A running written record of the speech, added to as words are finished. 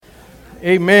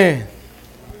Amen.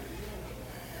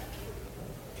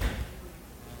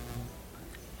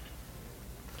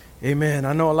 Amen.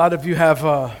 I know a lot of you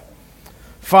have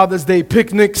Father's Day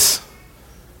picnics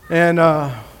and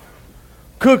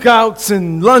cookouts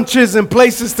and lunches and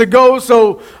places to go,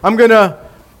 so I'm going to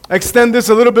extend this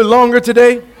a little bit longer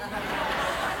today.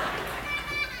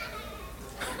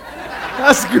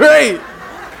 That's great.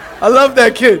 I love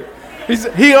that kid.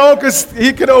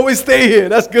 He could always stay here.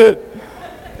 That's good.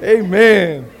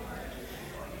 Amen.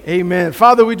 Amen.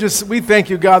 Father, we thank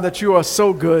you, God, that you are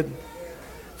so good.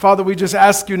 Father, we just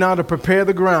ask you now to prepare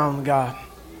the ground, God,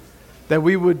 that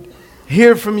we would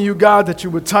hear from you, God, that you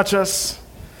would touch us,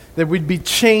 that we'd be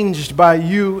changed by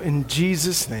you in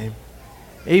Jesus' name.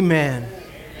 Amen.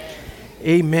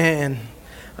 Amen.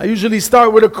 I usually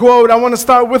start with a quote. I want to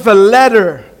start with a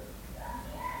letter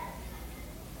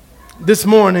this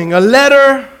morning. A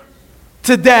letter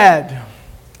to Dad.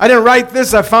 I didn't write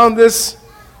this. I found this.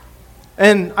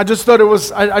 And I just thought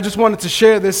I just wanted to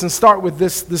share this and start with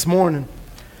this morning.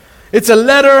 It's a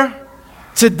letter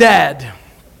to Dad.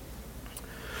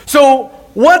 So,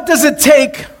 what does it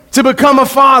take to become a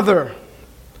father?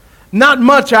 Not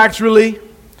much, actually.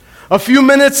 A few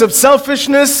minutes of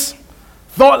selfishness,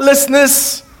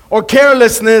 thoughtlessness, or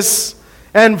carelessness,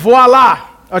 and voila,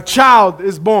 a child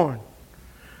is born.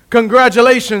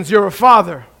 Congratulations, you're a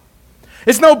father.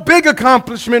 It's no big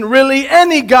accomplishment, really.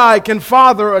 Any guy can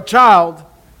father a child.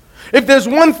 If there's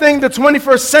one thing the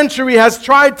 21st century has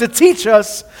tried to teach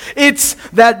us, it's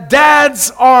that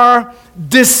dads are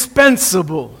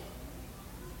dispensable.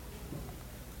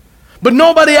 But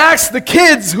nobody asks the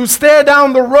kids who stare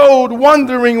down the road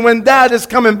wondering when dad is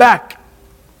coming back.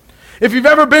 If you've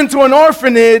ever been to an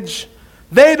orphanage,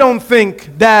 they don't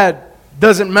think dad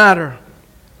doesn't matter.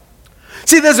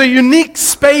 See, there's a unique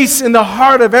space in the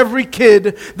heart of every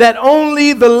kid that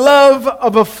only the love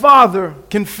of a father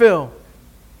can fill.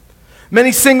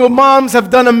 Many single moms have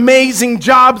done amazing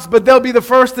jobs, but they'll be the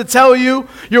first to tell you,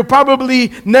 you'll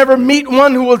probably never meet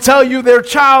one who will tell you their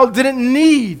child didn't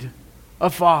need a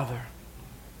father.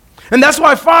 And that's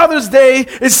why Father's Day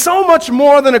is so much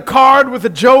more than a card with a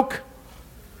joke.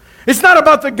 It's not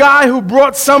about the guy who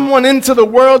brought someone into the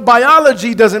world.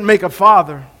 Biology doesn't make a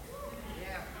father.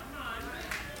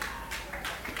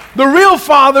 The real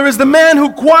father is the man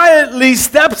who quietly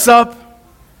steps up,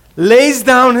 lays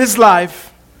down his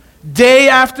life, day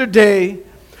after day,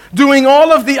 doing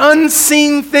all of the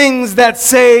unseen things that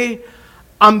say,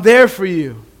 I'm there for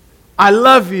you. I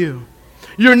love you.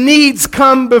 Your needs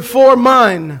come before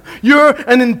mine. You're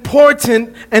an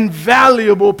important and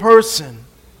valuable person.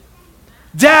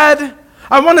 Dad,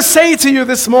 I want to say to you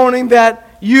this morning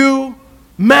that you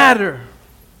matter.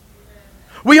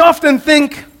 We often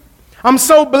think, I'm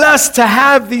so blessed to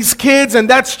have these kids, and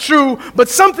that's true, but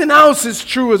something else is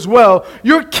true as well.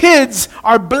 Your kids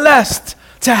are blessed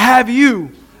to have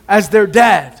you as their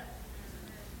dad.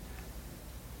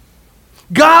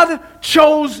 God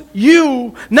chose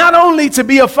you not only to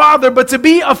be a father, but to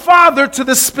be a father to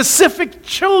the specific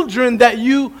children that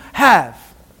you have.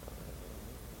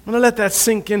 I'm going to let that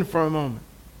sink in for a moment.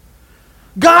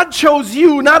 God chose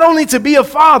you not only to be a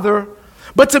father,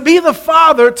 but to be the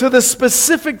father to the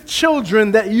specific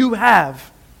children that you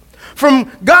have. From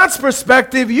God's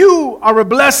perspective, you are a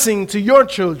blessing to your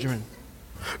children.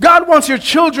 God wants your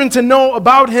children to know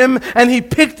about Him, and He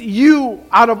picked you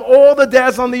out of all the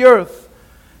dads on the earth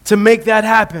to make that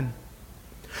happen.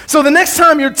 So the next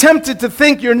time you're tempted to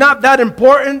think you're not that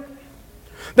important,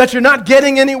 that you're not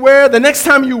getting anywhere, the next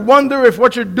time you wonder if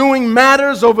what you're doing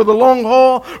matters over the long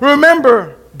haul,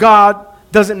 remember, God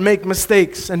doesn't make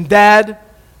mistakes. And Dad,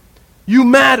 you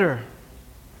matter.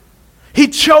 He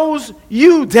chose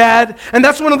you, Dad, and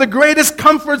that's one of the greatest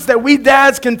comforts that we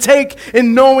dads can take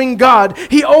in knowing God.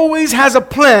 He always has a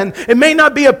plan. It may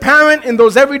not be apparent in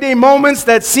those everyday moments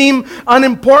that seem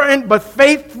unimportant, but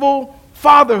faithful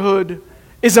fatherhood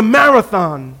is a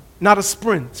marathon, not a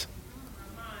sprint.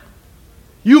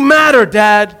 You matter,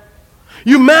 Dad.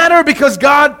 You matter because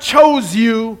God chose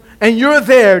you, and you're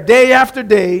there day after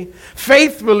day,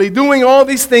 faithfully doing all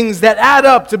these things that add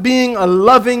up to being a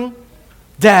loving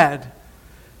dad.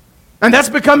 And that's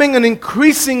becoming an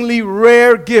increasingly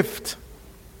rare gift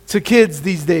to kids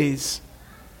these days.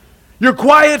 Your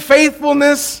quiet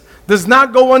faithfulness does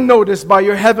not go unnoticed by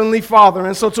your heavenly Father.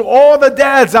 And so to all the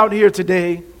dads out here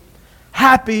today,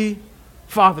 happy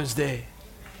Father's Day.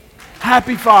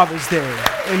 Happy Father's Day.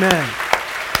 Amen.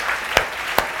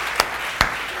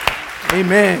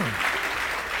 Amen.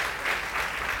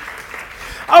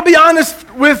 I'll be honest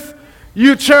with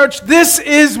you, church. This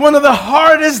is one of the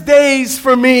hardest days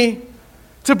for me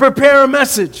to prepare a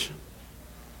message.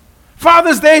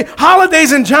 Father's Day,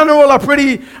 holidays in general are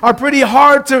pretty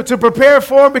hard to prepare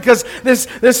for because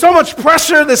there's so much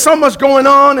pressure, there's so much going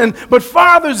on. But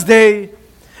Father's Day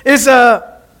is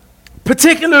a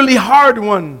particularly hard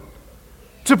one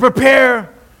to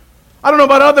prepare. I don't know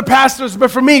about other pastors,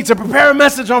 but for me, to prepare a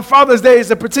message on Father's Day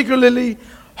is a particularly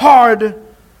hard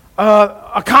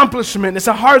accomplishment. It's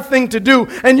a hard thing to do.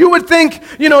 And you would think,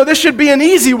 this should be an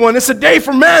easy one. It's a day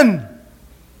for men.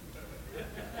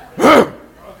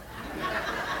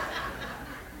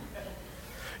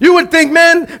 You would think,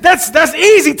 man, that's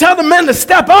easy. Tell the men to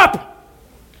step up.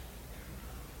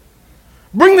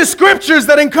 Bring the scriptures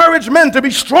that encourage men to be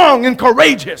strong and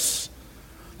courageous,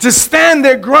 to stand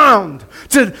their ground,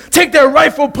 to take their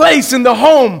rightful place in the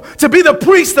home, to be the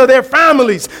priest of their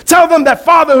families. Tell them that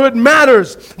fatherhood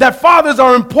matters, that fathers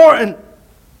are important,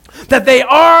 that they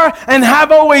are and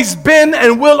have always been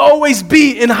and will always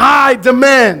be in high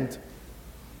demand.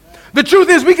 The truth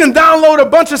is, we can download a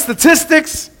bunch of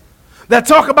statistics that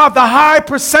talk about the high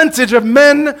percentage of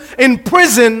men in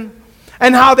prison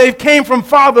and how they came from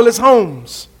fatherless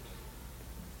homes.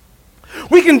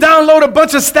 We can download a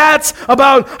bunch of stats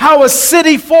about how a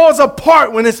city falls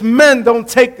apart when its men don't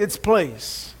take its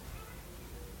place.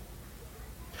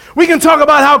 We can talk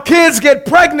about how kids get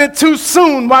pregnant too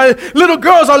soon while little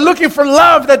girls are looking for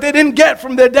love that they didn't get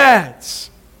from their dads.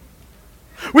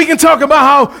 We can talk about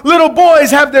how little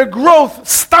boys have their growth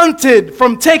stunted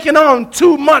from taking on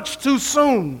too much too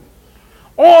soon,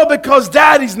 all because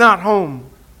daddy's not home.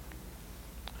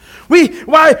 We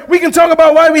can talk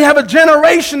about why we have a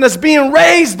generation that's being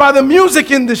raised by the music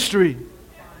industry.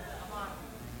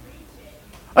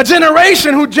 A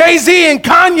generation who Jay-Z and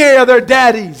Kanye are their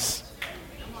daddies.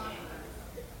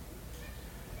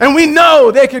 And we know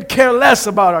they could care less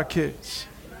about our kids.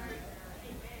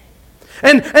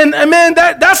 And man,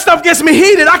 that stuff gets me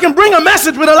heated. I can bring a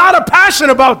message with a lot of passion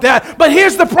about that. But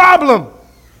here's the problem.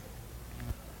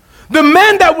 The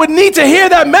men that would need to hear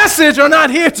that message are not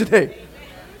here today.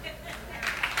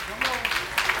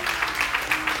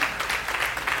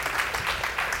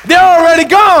 They're already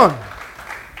gone.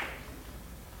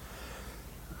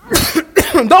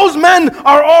 Those men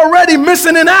are already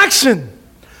missing in action.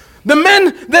 The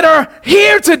men that are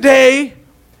here today,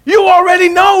 you already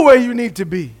know where you need to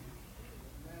be.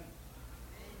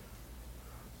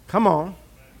 Come on.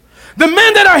 The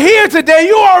men that are here today,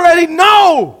 you already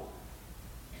know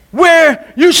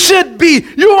where you should be.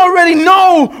 You already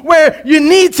know where you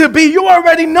need to be. You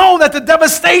already know that the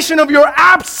devastation of your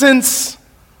absence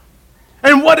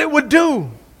and what it would do.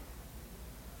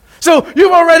 So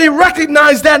you've already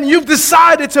recognized that and you've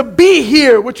decided to be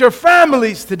here with your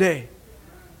families today,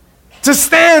 to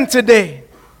stand today.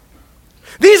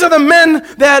 These are the men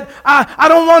that I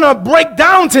don't want to break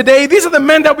down today. These are the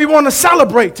men that we want to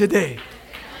celebrate today.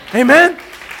 Amen?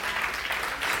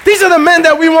 These are the men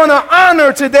that we want to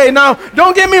honor today. Now,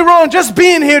 don't get me wrong. Just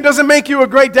being here doesn't make you a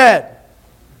great dad.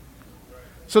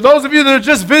 So those of you that are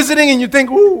just visiting and you think,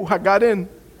 ooh, I got in.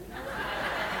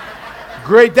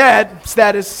 Great dad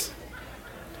status.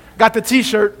 Got the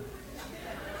t-shirt.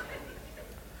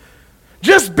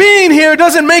 Just being here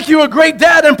doesn't make you a great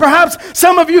dad, and perhaps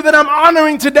some of you that I'm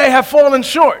honoring today have fallen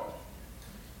short.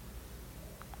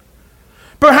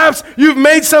 Perhaps you've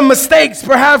made some mistakes.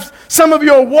 Perhaps some of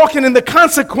you are walking in the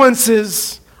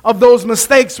consequences of those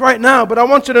mistakes right now. But I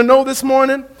want you to know this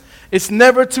morning, it's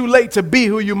never too late to be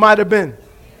who you might have been.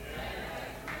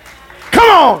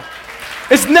 Come on!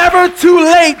 It's never too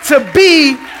late to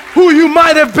be who you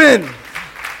might have been.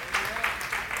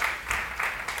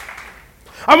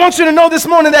 I want you to know this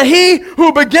morning that he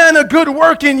who began a good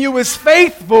work in you is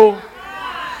faithful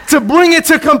to bring it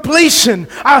to completion.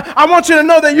 I want you to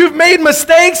know that you've made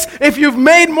mistakes. If you've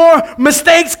made more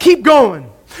mistakes, keep going.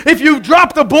 If you've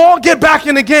dropped the ball, get back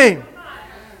in the game.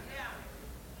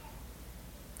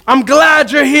 I'm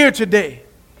glad you're here today.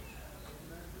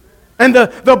 And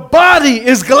the body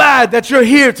is glad that you're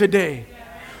here today.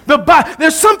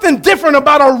 There's something different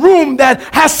about a room that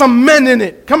has some men in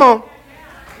it. Come on.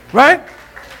 Right?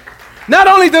 Not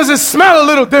only does it smell a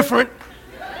little different,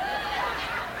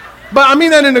 but I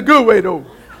mean that in a good way though.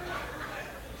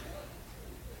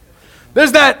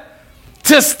 There's that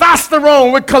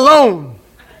testosterone with cologne,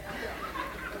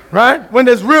 right? When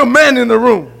there's real men in the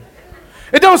room.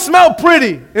 It don't smell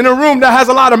pretty in a room that has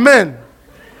a lot of men.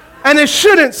 And it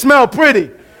shouldn't smell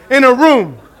pretty in a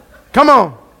room. Come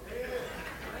on.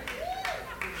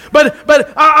 But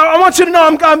I want you to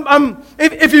know,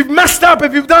 if you've messed up,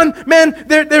 if you've done, man,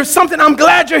 there's something. I'm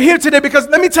glad you're here today because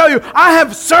let me tell you, I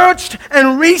have searched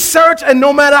and researched, and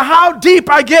no matter how deep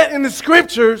I get in the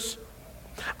scriptures,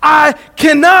 I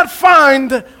cannot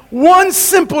find one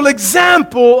simple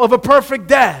example of a perfect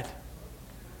dad.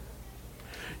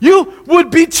 You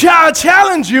would be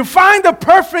challenge you. Find a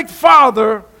perfect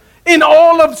father in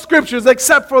all of scriptures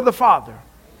except for the father.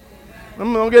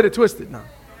 I'm going to get it twisted now.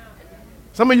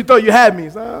 Some of you thought you had me.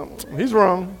 So, he's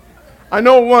wrong. I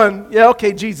know one. Yeah,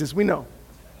 okay, Jesus, we know.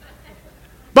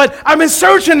 But I've been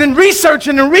searching and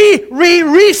researching and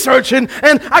researching,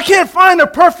 and I can't find a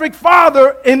perfect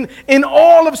father in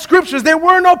all of scriptures. There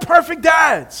were no perfect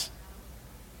dads.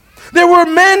 There were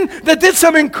men that did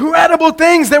some incredible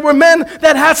things. There were men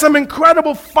that had some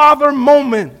incredible father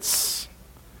moments,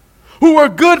 who were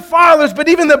good fathers, but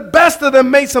even the best of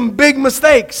them made some big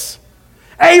mistakes.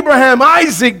 Abraham,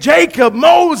 Isaac, Jacob,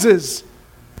 Moses.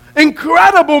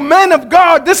 Incredible men of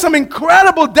God. There's some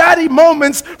incredible daddy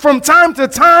moments from time to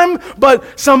time,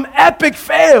 but some epic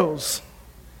fails.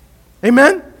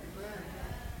 Amen?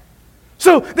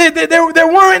 So there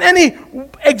weren't any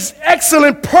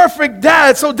excellent, perfect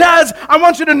dads. So dads, I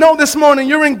want you to know this morning,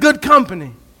 you're in good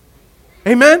company.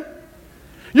 Amen?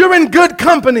 You're in good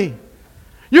company.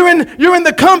 You're in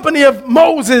the company of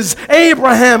Moses,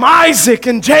 Abraham, Isaac,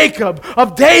 and Jacob,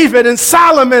 of David and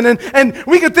Solomon. And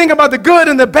we could think about the good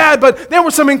and the bad, but there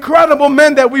were some incredible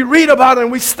men that we read about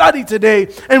and we study today.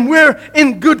 And we're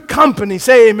in good company.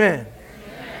 Say amen.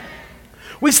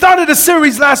 We started a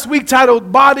series last week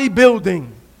titled Bodybuilding.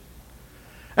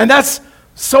 And that's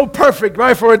so perfect,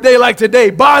 right, for a day like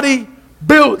today.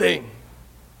 Bodybuilding.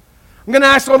 I'm going to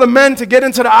ask all the men to get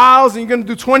into the aisles, and you're going to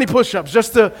do 20 push-ups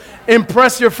just to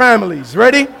impress your families.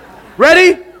 Ready?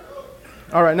 Ready?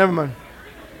 All right, never mind.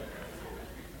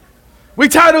 We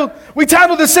titled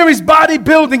the series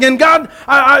Bodybuilding, and God,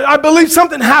 I believe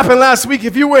something happened last week.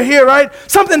 If you were here, right?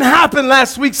 Something happened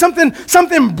last week.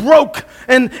 Something broke,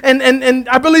 and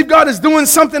I believe God is doing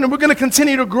something, and we're going to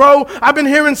continue to grow. I've been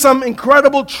hearing some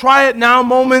incredible try it now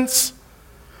moments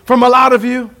from a lot of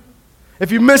you.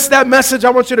 If you missed that message,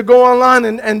 I want you to go online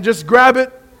and just grab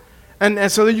it,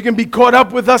 and so that you can be caught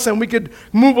up with us and we could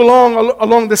move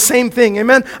along the same thing.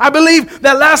 Amen. I believe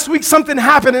that last week something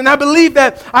happened, and I believe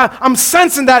that I'm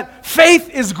sensing that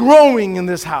faith is growing in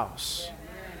this house.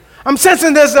 I'm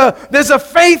sensing there's a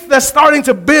faith that's starting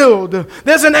to build.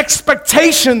 There's an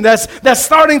expectation that's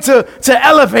starting to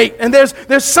elevate. And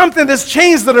there's something, there's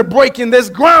chains that are breaking.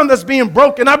 There's ground that's being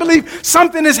broken. I believe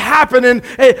something is happening.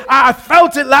 I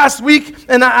felt it last week,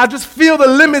 and I just feel the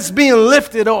limits being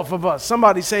lifted off of us.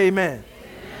 Somebody say amen.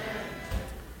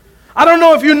 I don't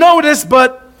know if you know this,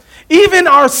 but even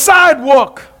our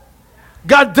sidewalk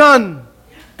got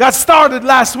started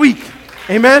last week.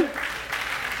 Amen.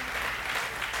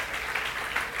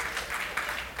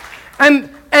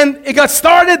 And it got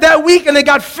started that week, and it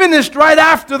got finished right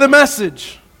after the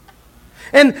message.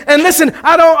 And listen,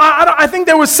 I think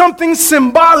there was something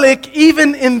symbolic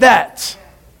even in that.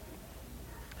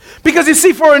 Because you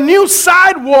see, for a new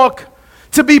sidewalk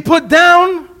to be put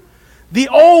down, the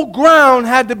old ground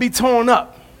had to be torn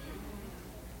up.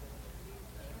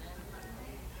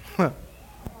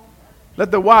 Let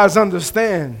the wise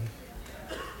understand.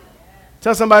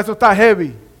 Tell somebody it's not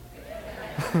heavy.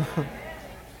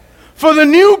 For the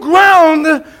new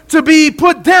ground to be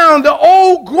put down, the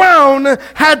old ground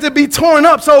had to be torn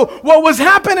up. So what was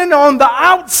happening on the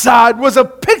outside was a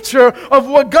picture of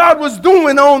what God was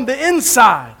doing on the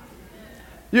inside.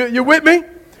 You with me?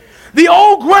 The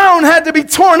old ground had to be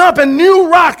torn up, and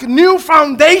new rock, new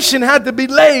foundation had to be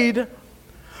laid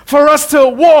for us to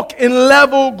walk in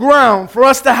level ground, for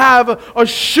us to have a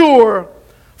sure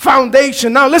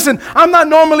foundation. Now listen, I'm not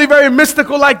normally very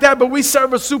mystical like that, but we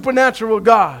serve a supernatural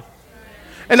God.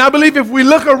 And I believe if we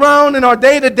look around in our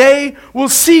day-to-day, we'll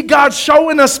see God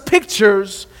showing us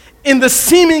pictures in the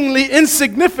seemingly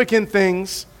insignificant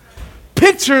things,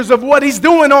 pictures of what he's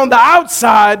doing on the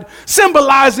outside,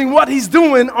 symbolizing what he's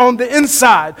doing on the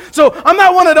inside. So I'm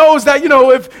not one of those that,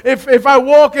 if I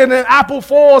walk and an apple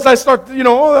falls, I start,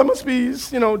 that must be,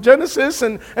 Genesis,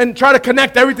 and try to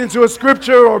connect everything to a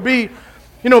scripture or be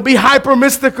hyper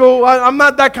mystical. I'm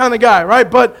not that kind of guy, right?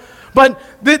 But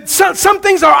some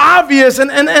things are obvious,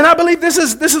 and I believe this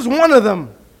is one of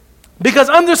them. Because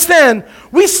understand,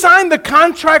 we signed the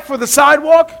contract for the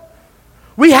sidewalk.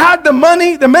 We had the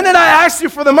money. The minute I asked you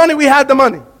for the money, we had the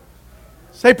money.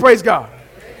 Say praise God.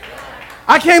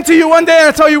 I came to you one day and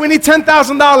I told you we need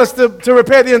 $10,000 to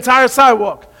repair the entire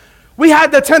sidewalk. We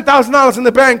had the $10,000 in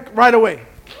the bank right away.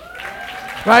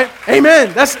 Right?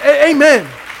 Amen. That's amen.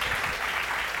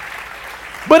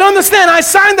 But understand, I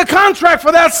signed the contract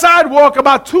for that sidewalk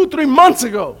about 2-3 months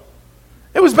ago.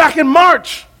 It was back in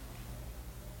March.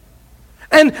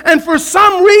 And for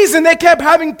some reason, they kept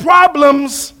having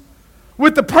problems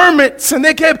with the permits, and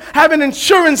they kept having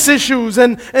insurance issues,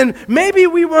 and maybe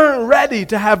we weren't ready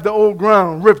to have the old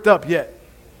ground ripped up yet.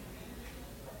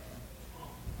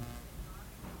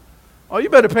 Oh, you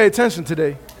better pay attention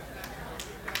today.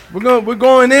 We're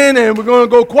going in and we're going to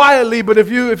go quietly, but if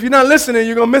you're not listening,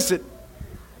 you're going to miss it.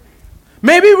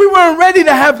 Maybe we weren't ready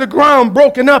to have the ground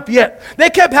broken up yet.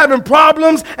 They kept having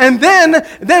problems, and then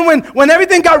when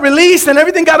everything got released and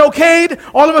everything got okayed,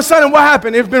 all of a sudden what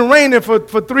happened? It's been raining for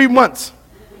 3 months.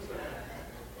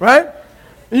 Right?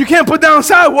 And you can't put down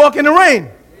sidewalk in the rain.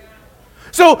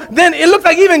 So then it looked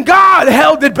like even God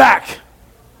held it back.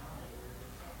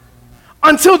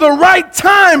 Until the right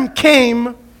time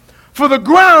came for the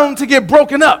ground to get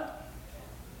broken up.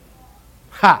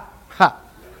 Ha.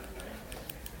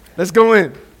 Let's go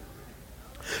in.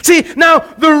 See, now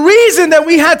the reason that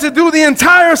we had to do the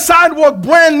entire sidewalk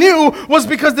brand new was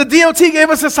because the DOT gave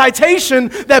us a citation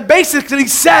that basically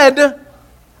said,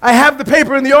 I have the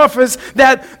paper in the office,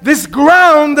 that this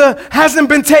ground hasn't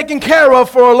been taken care of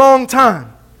for a long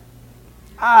time.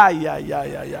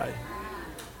 Ay.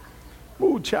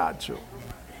 Muchacho.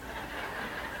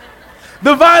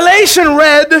 The violation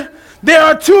read, there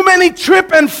are too many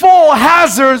trip and fall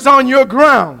hazards on your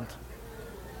ground.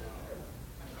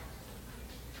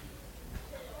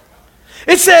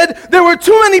 It said there were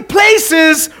too many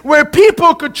places where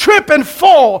people could trip and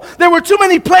fall. There were too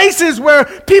many places where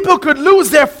people could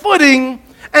lose their footing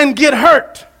and get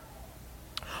hurt.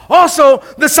 Also,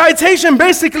 the citation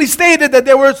basically stated that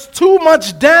there was too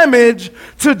much damage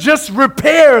to just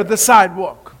repair the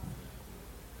sidewalk.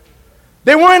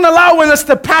 They weren't allowing us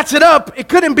to patch it up. It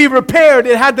couldn't be repaired.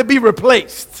 It had to be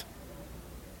replaced.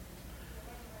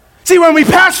 See, when we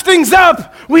patch things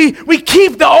up, we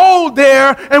keep the old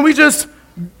there, and we just,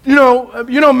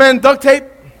 men, duct tape,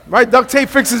 right? Duct tape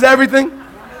fixes everything.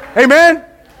 Amen?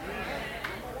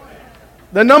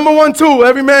 The number one tool,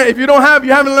 every man, if you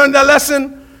haven't learned that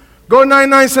lesson, go to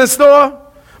 99-cent store,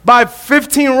 buy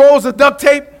 15 rolls of duct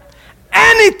tape.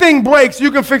 Anything breaks,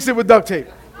 you can fix it with duct tape.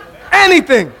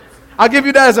 Anything. I'll give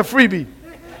you that as a freebie.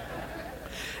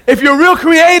 If you're real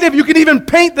creative, you can even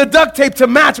paint the duct tape to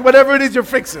match whatever it is you're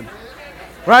fixing.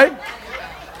 Right?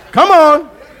 Come on.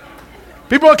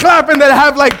 People are clapping that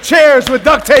have like chairs with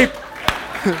duct tape.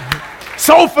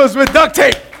 Sofas with duct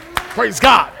tape. Praise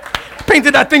God.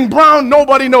 Painted that thing brown,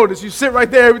 nobody noticed. You sit right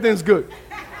there, everything's good.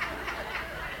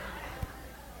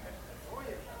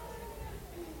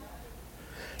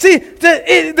 See,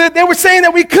 they were saying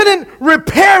that we couldn't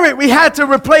repair it. We had to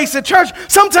replace it. Church,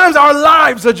 sometimes our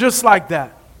lives are just like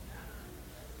that.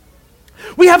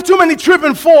 We have too many trip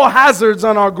and fall hazards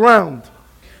on our ground.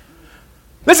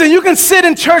 Listen, you can sit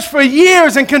in church for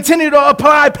years and continue to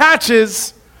apply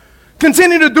patches,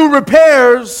 continue to do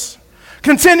repairs,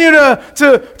 continue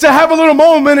to have a little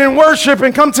moment in worship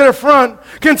and come to the front,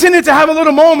 continue to have a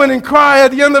little moment and cry at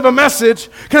the end of a message,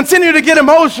 continue to get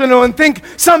emotional and think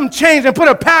something changed and put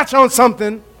a patch on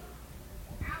something.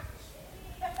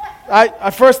 I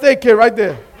first aid kit right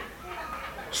there.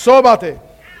 So about that.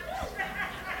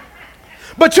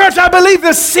 But church, I believe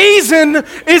the season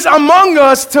is among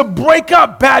us to break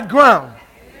up bad ground.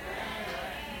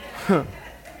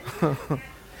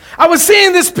 I was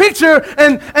seeing this picture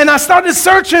and I started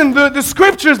searching the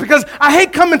scriptures because I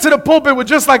hate coming to the pulpit with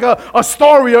just like a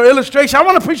story or illustration. I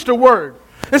want to preach the word.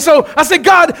 And so I said,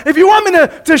 God, if you want me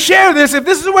to share this, if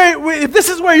this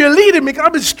is where you're leading me, because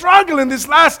I've been struggling this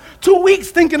last 2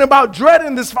 weeks thinking about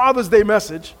dreading this Father's Day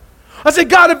message. I said,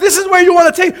 God, if this is where you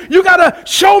want to take, you got to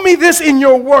show me this in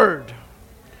your word.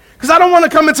 Because I don't want to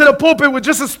come into the pulpit with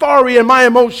just a story and my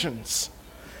emotions.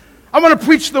 I want to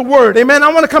preach the word. Amen.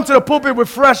 I want to come to the pulpit with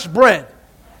fresh bread.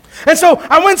 And so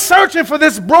I went searching for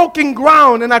this broken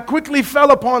ground, and I quickly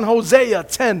fell upon Hosea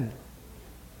 10.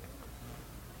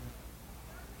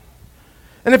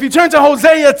 And if you turn to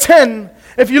Hosea 10,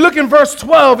 if you look in verse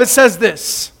 12, it says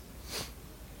this.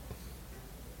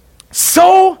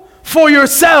 Sow for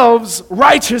yourselves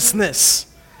righteousness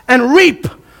and reap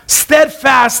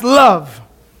steadfast love.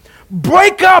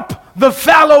 Break up the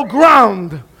fallow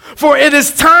ground, for it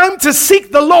is time to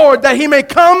seek the Lord that he may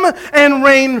come and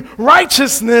rain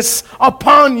righteousness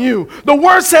upon you. The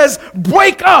word says,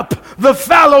 break up the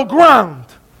fallow ground.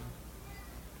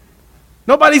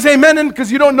 Nobody's amening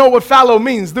because you don't know what fallow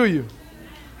means, do you?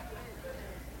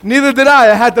 Neither did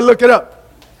I. I had to look it up.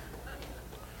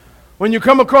 When you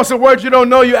come across a word you don't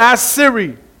know, you ask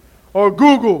Siri or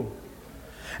Google.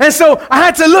 And so I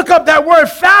had to look up that word.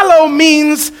 Fallow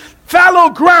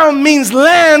ground means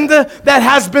land that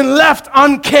has been left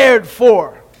uncared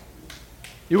for.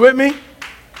 You with me?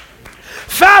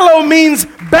 Fallow means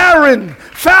barren.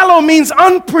 Fallow means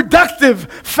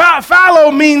unproductive.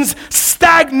 Fallow means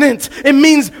stagnant. It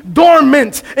means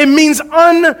dormant. It means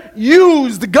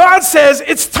unused. God says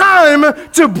it's time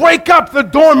to break up the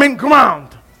dormant ground.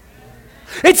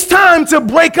 It's time to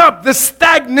break up the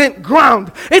stagnant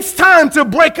ground. It's time to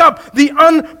break up the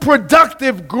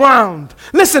unproductive ground.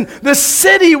 Listen, the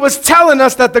city was telling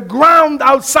us that the ground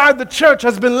outside the church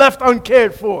has been left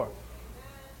uncared for.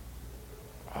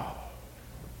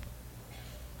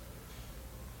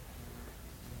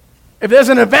 If there's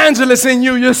an evangelist in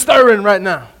you, you're stirring right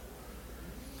now.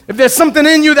 If there's something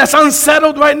in you that's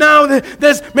unsettled right now,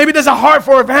 maybe there's a heart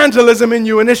for evangelism in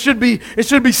you, and it should be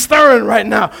stirring right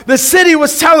now. The city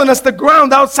was telling us the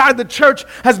ground outside the church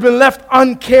has been left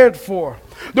uncared for.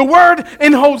 The word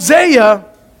in Hosea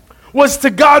was to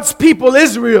God's people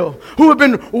Israel, who have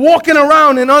been walking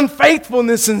around in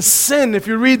unfaithfulness and sin. If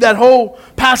you read that whole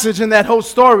passage and that whole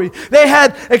story, they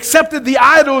had accepted the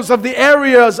idols of the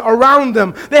areas around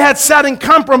them. They had sat in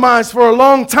compromise for a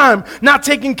long time, not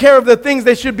taking care of the things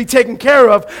they should be taken care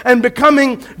of, and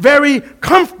becoming very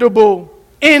comfortable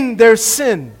in their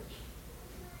sin.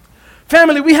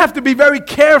 Family, we have to be very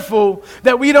careful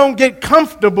that we don't get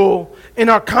comfortable in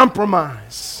our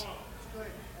compromise.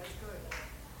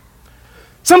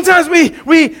 Sometimes we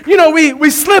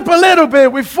slip a little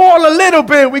bit, we fall a little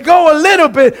bit, we go a little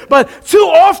bit, but too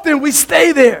often we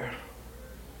stay there.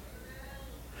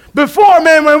 Before,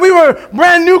 man, when we were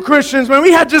brand new Christians, when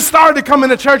we had just started coming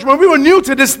to church, when we were new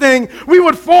to this thing, we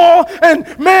would fall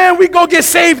and, man, we go get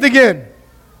saved again.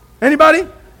 Anybody?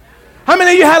 How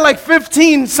many of you had like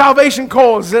 15 salvation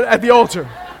calls at the altar?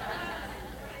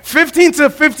 15 to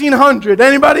 1,500.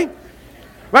 Anybody?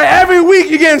 Right? Every week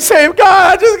you're getting saved.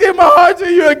 God, I just give my heart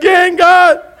to you again,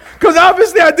 God. Because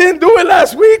obviously I didn't do it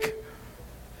last week.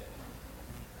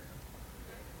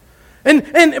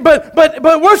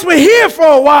 But once we're here for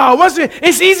a while,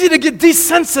 it's easy to get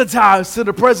desensitized to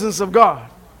the presence of God.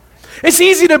 It's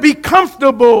easy to be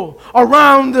comfortable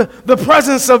around the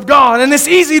presence of God. And it's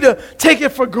easy to take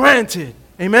it for granted.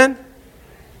 Amen?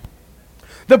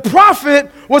 The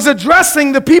prophet was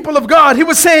addressing the people of God. He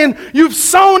was saying, you've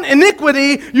sown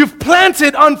iniquity, you've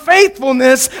planted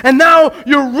unfaithfulness, and now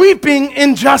you're reaping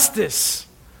injustice.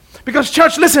 Because,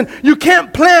 church, listen, you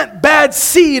can't plant bad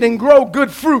seed and grow good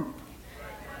fruit.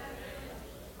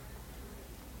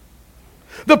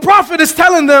 The prophet is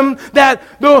telling them that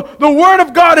the word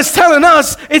of God is telling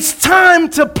us it's time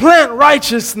to plant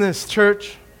righteousness,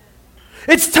 church.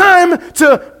 It's time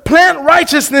to plant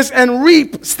righteousness and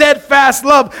reap steadfast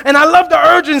love. And I love the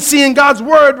urgency in God's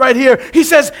word right here. He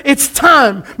says it's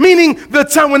time, meaning the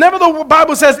time. Whenever the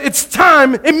Bible says it's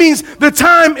time, it means the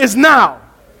time is now.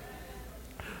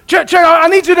 Church, I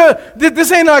need you to,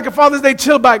 this ain't like a Father's Day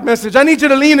chill back message. I need you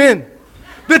to lean in.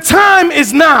 The time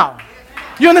is now.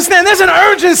 You understand? There's an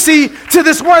urgency to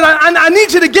this word. I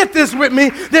need you to get this with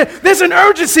me. There's an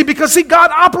urgency because, see,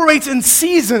 God operates in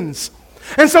seasons.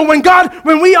 And so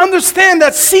when we understand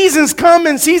that seasons come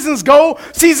and seasons go,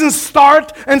 seasons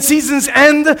start and seasons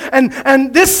end,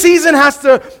 and this season has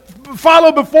to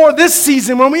follow before this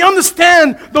season, when we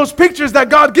understand those pictures that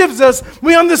God gives us,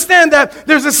 we understand that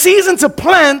there's a season to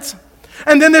plant,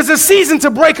 and then there's a season to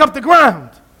break up the ground.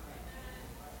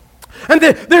 And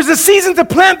there's a season to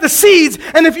plant the seeds,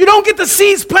 and if you don't get the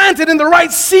seeds planted in the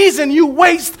right season, you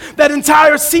waste that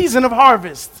entire season of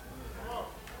harvest.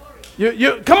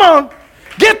 Come on.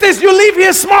 Get this, you'll leave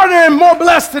here smarter and more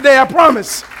blessed today, I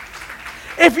promise.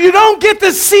 If you don't get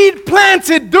the seed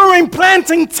planted during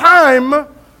planting time,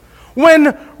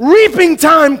 when reaping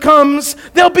time comes,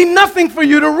 there'll be nothing for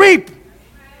you to reap.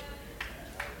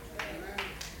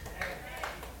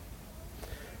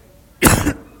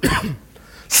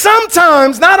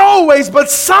 Sometimes, not always, but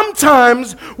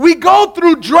sometimes we go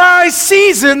through dry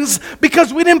seasons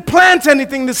because we didn't plant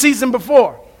anything the season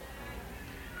before.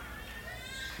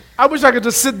 I wish I could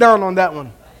just sit down on that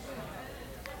one.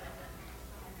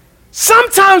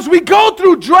 Sometimes we go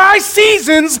through dry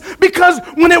seasons because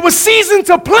when it was season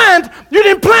to plant, you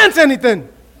didn't plant anything.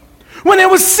 When it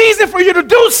was season for you to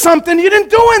do something, you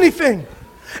didn't do anything.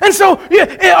 And so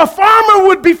a farmer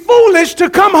would be foolish to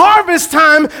come harvest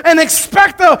time and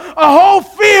expect a whole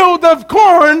field of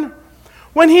corn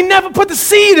when he never put the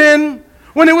seed in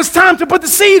when it was time to put the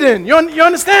seed in. You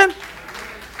understand?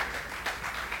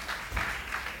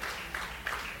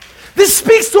 This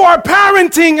speaks to our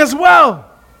parenting as well.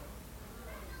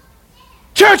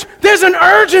 Church, there's an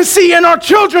urgency in our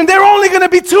children. They're only going to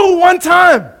be 2 one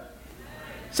time.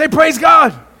 Say praise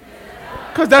God.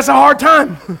 Because that's a hard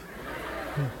time.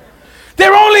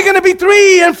 They're only going to be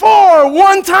 3 and 4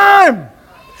 one time.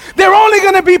 They're only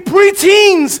going to be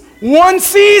preteens one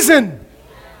season.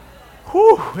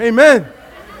 Whew, amen.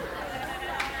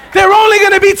 They're only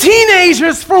going to be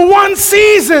teenagers for one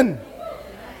season.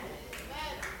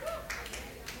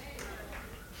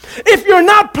 If you're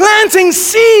not planting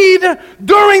seed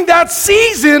during that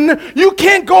season, you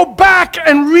can't go back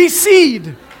and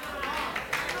reseed.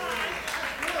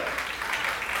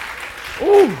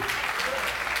 Ooh.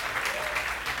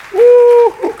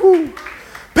 Ooh.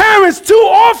 Parents, too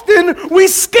often we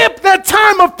skip that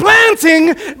time of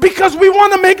planting because we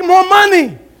want to make more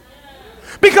money.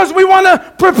 Because we want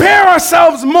to prepare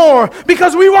ourselves more.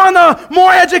 Because we want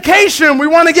more education. We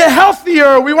want to get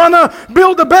healthier. We want to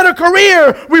build a better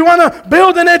career. We want to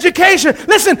build an education.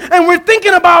 Listen, and we're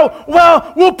thinking about,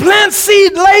 well, we'll plant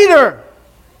seed later.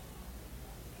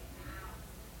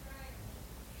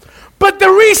 But the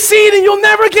reseeding, you'll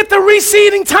never get the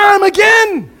reseeding time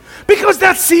again. Because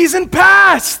that season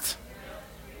passed.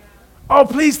 Oh,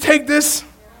 please take this.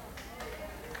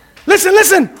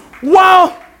 Listen.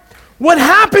 While what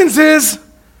happens is,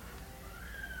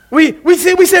 we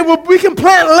say, well, we can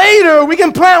plant later. We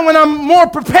can plant when I'm more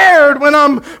prepared, when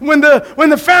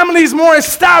the family's more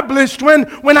established,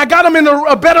 when I got them in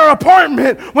a better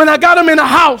apartment, when I got them in a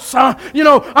house. They're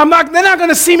not going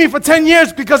to see me for 10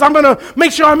 years because I'm going to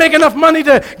make sure I make enough money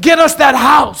to get us that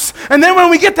house. And then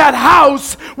when we get that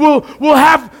house, we'll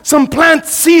have some plant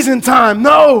season time.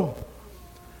 No.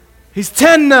 He's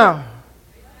 10 now.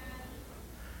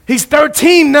 He's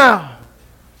 13 now.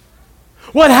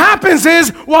 What happens is,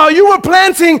 while you were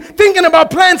thinking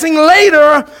about planting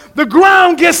later, the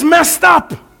ground gets messed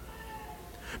up.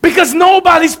 Because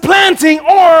nobody's planting,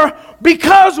 or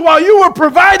because while you were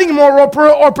providing more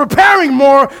or preparing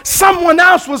more, someone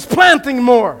else was planting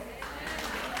more.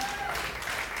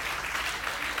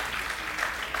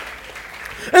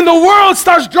 And the world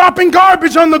starts dropping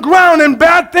garbage on the ground and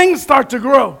bad things start to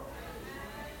grow.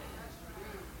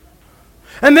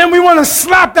 And then we want to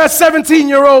slap that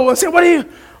 17-year-old and say,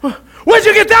 where'd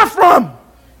you get that from?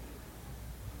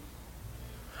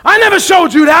 I never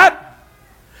showed you that.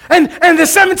 And the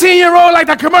 17-year-old, like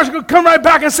that commercial, could come right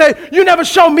back and say, you never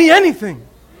showed me anything.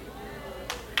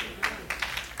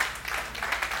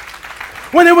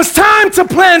 When it was time to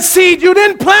plant seed, you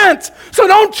didn't plant. So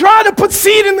don't try to put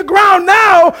seed in the ground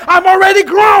now. I've already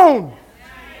grown.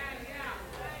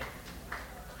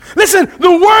 Listen, the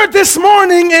word this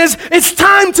morning is it's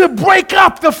time to break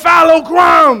up the fallow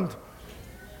ground.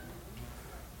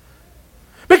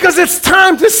 Because it's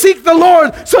time to seek the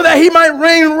Lord so that he might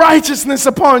rain righteousness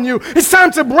upon you. It's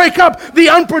time to break up the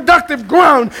unproductive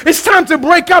ground. It's time to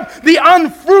break up the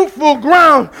unfruitful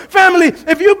ground. Family,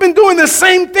 if you've been doing the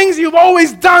same things you've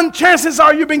always done, chances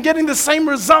are you've been getting the same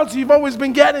results you've always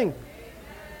been getting.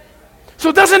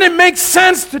 So doesn't it make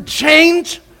sense to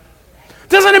change?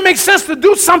 Doesn't it make sense to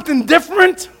do something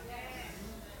different?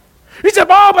 He said,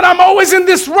 but I'm always in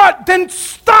this rut. Then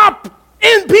stop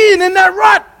being in that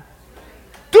rut.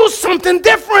 Do something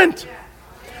different.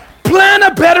 Plant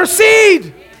a better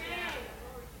seed.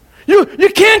 You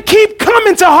can't keep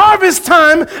coming to harvest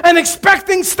time and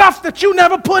expecting stuff that you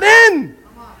never put in.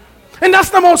 And that's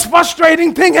the most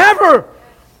frustrating thing ever,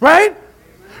 right?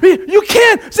 You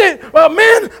can't say, well,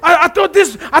 man, I thought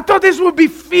this would be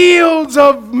fields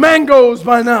of mangoes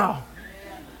by now.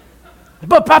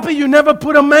 But Papa, you never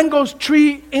put a mango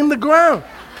tree in the ground.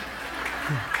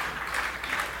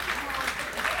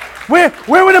 Where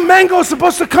were the mangoes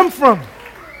supposed to come from?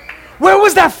 Where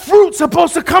was that fruit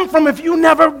supposed to come from if you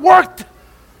never worked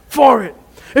for it?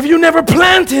 If you never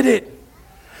planted it?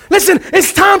 Listen,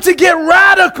 it's time to get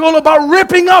radical about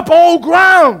ripping up old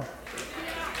ground.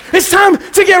 It's time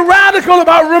to get radical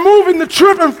about removing the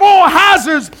trip and fall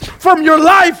hazards from your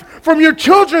life, from your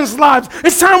children's lives.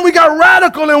 It's time we got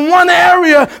radical in one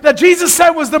area that Jesus said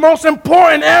was the most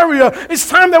important area. It's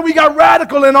time that we got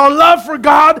radical in our love for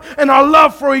God and our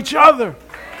love for each other.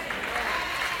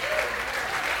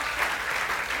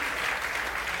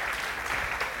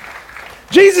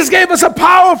 Jesus gave us a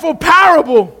powerful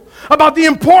parable about the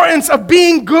importance of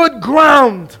being good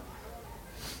ground.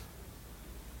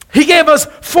 He gave us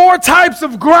 4 types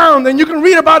of ground, and you can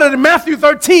read about it in Matthew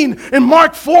 13, in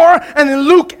Mark 4, and in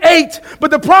Luke 8. But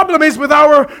the problem is with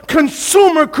our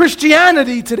consumer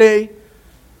Christianity today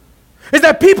is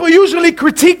that people usually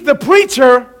critique the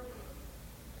preacher.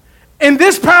 In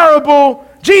this parable,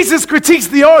 Jesus critiques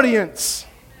the audience.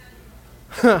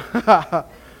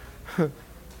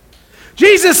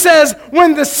 Jesus says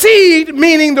when the seed,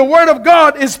 meaning the word of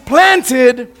God, is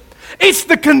planted, it's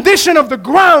the condition of the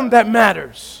ground that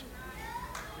matters.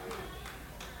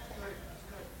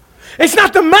 It's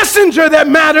not the messenger that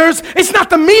matters. It's not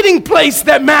the meeting place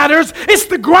that matters. It's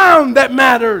the ground that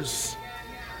matters.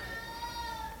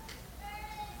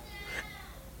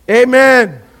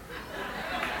 Amen.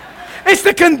 It's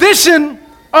the condition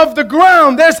of the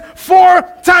ground. There's 4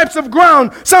 types of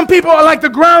ground. Some people are like the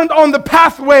ground on the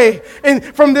pathway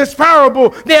from this parable.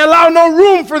 They allow no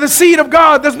room for the seed of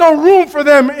God. There's no room for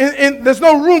them. There's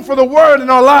no room for the word in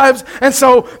our lives. And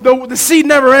so the seed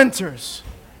never enters.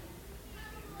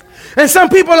 And some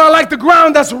people are like the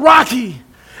ground that's rocky.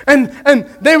 And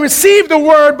they receive the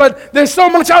word, but there's so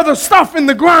much other stuff in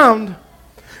the ground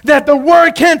that the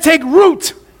word can't take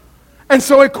root. And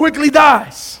so it quickly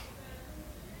dies.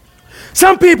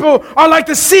 Some people are like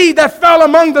the seed that fell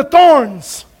among the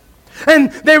thorns. And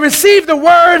they received the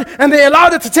word and they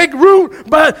allowed it to take root,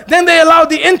 but then they allowed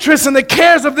the interests and the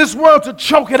cares of this world to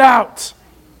choke it out.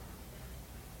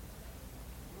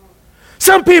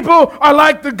 Some people are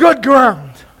like the good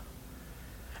ground.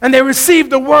 And they receive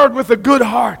the word with a good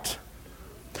heart.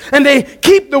 And they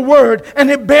keep the word and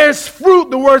it bears fruit,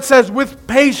 the word says, with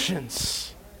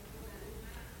patience.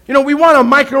 You know, we want a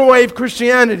microwave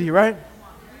Christianity, right?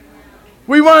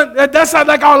 That's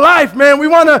like our life, man.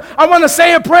 I want to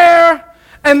say a prayer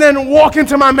and then walk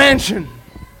into my mansion.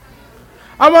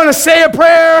 I want to say a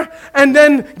prayer and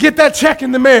then get that check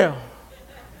in the mail.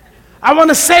 I want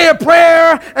to say a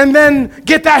prayer and then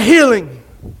get that healing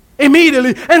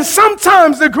immediately. And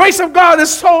sometimes the grace of God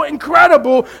is so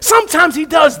incredible. Sometimes he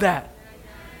does that.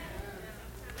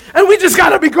 And we just got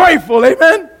to be grateful,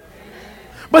 amen?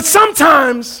 But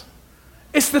sometimes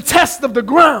it's the test of the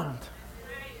ground.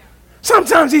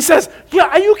 Sometimes he says,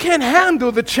 yeah, you can't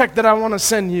handle the check that I want to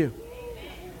send you.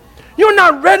 You're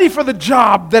not ready for the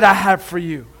job that I have for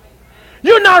you.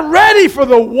 You're not ready for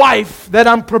the wife that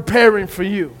I'm preparing for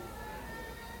you.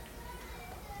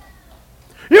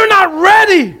 You're not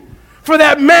ready for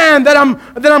that man that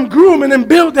I'm grooming and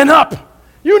building up.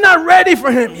 You're not ready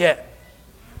for him yet.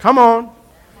 Come on.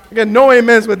 I got no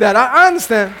amens with that. I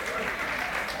understand.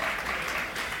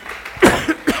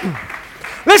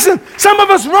 Listen, some of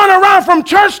us run around from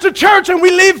church to church and we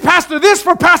leave pastor this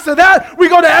for pastor that. We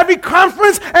go to every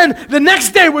conference and the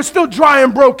next day we're still dry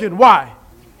and broken. Why?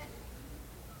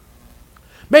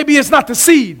 Maybe it's not the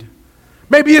seed.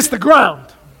 Maybe it's the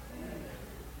ground.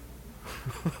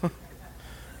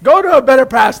 Go to a better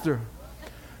pastor.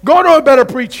 Go to a better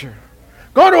preacher.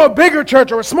 Go to a bigger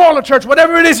church or a smaller church,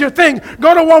 whatever it is your thing.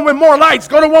 Go to one with more lights.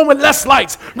 Go to one with less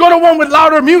lights. Go to one with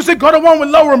louder music. Go to one with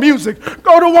lower music.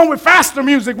 Go to one with faster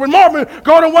music, with more music.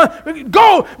 Go to one.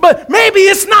 Go, but maybe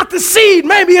it's not the seed.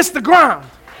 Maybe it's the ground.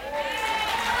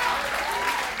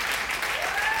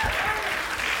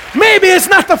 Maybe it's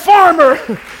not the farmer.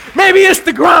 Maybe it's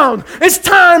the ground. It's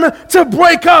time to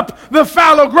break up the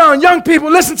fallow ground. Young people,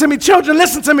 listen to me. Children,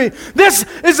 listen to me. This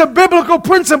is a biblical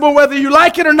principle. Whether you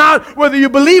like it or not, whether you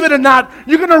believe it or not,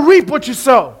 you're going to reap what you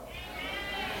sow.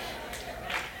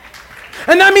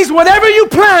 And that means whatever you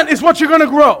plant is what you're going to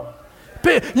grow.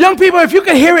 Young people, if you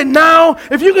could hear it now,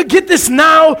 if you could get this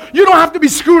now, you don't have to be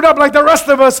screwed up like the rest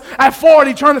of us at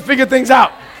 40 trying to figure things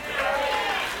out.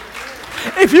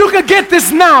 If you could get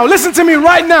this now, listen to me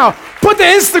right now. Put the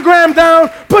Instagram down.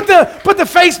 Put the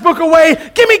Facebook away.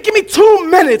 Give me 2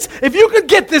 minutes. If you could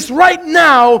get this right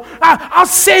now, I'll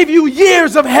save you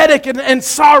years of headache and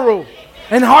sorrow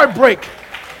and heartbreak.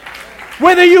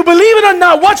 Whether you believe it or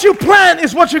not, what you plant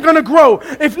is what you're going to grow.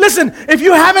 If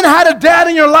you haven't had a dad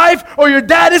in your life, or your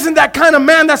dad isn't that kind of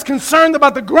man that's concerned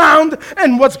about the ground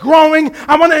and what's growing,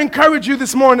 I want to encourage you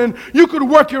this morning. You could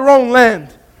work your own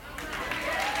land.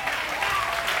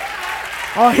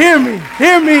 Oh, hear me.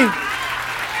 Hear me.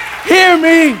 Hear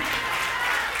me.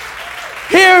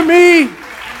 Hear me.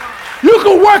 You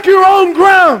can work your own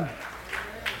ground.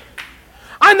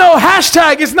 I know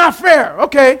hashtag it's not fair.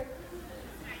 Okay.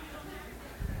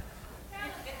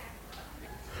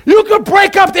 You could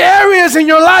break up the areas in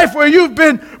your life where you've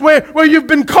been where you've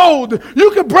been cold.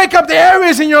 You could break up the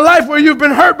areas in your life where you've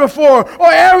been hurt before,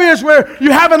 or areas where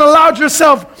you haven't allowed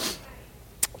yourself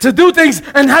to do things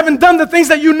and haven't done the things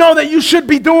that you know that you should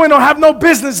be doing or have no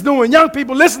business doing. Young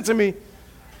people, listen to me.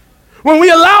 When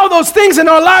we allow those things in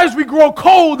our lives, we grow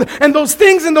cold, and those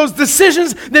things and those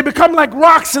decisions, they become like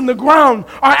rocks in the ground.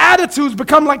 Our attitudes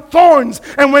become like thorns,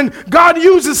 and when God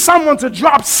uses someone to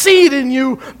drop seed in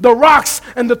you, the rocks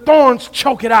and the thorns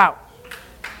choke it out.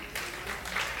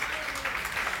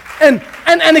 And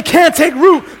it can't take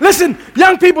root. Listen,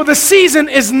 young people, the season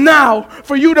is now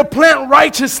for you to plant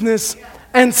righteousness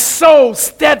and sow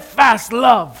steadfast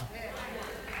love.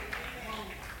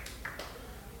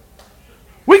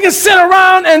 We can sit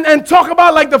around and talk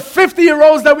about like the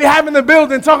 50-year-olds that we have in the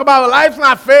building, talk about life's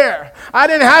not fair. I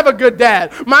didn't have a good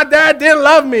dad. My dad didn't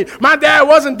love me. My dad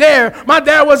wasn't there. My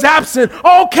dad was absent.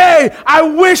 Okay, I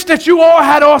wish that you all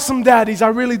had awesome daddies. I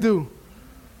really do.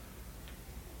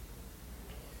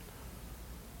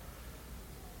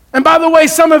 And by the way,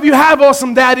 some of you have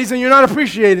awesome daddies and you're not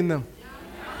appreciating them.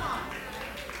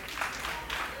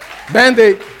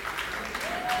 Band-Aid.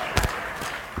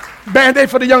 Band-Aid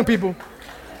for the young people.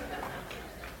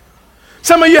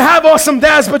 Some of you have awesome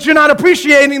dads, but you're not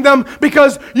appreciating them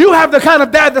because you have the kind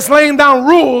of dad that's laying down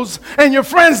rules, and your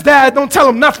friend's dad don't tell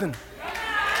him nothing.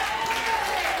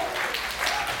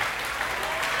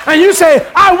 And you say,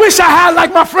 I wish I had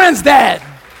like my friend's dad.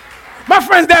 My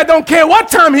friend's dad don't care what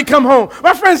time he come home.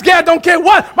 My friend's dad don't care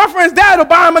what. My friend's dad will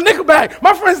buy him a nickel bag.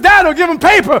 My friend's dad will give him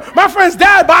paper. My friend's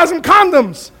dad buys him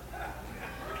condoms.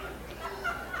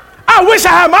 I wish I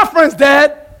had my friend's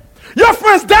dad. Your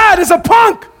friend's dad is a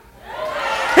punk.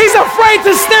 He's afraid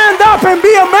to stand up and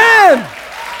be a man.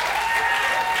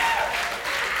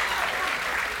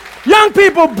 Young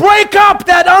people, break up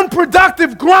that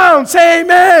unproductive ground. Say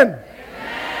amen.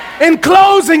 In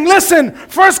closing, listen,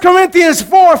 1 Corinthians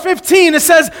 4:15, it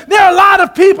says, there are a lot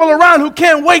of people around who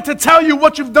can't wait to tell you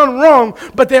what you've done wrong,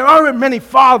 but there aren't many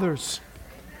fathers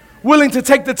willing to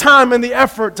take the time and the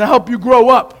effort to help you grow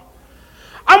up.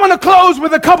 I want to close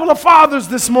with a couple of fathers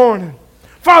this morning.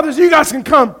 Fathers, you guys can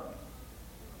come.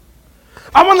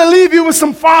 I want to leave you with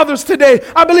some fathers today.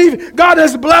 I believe God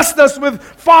has blessed us with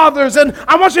fathers, and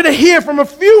I want you to hear from a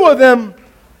few of them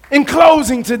in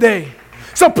closing today.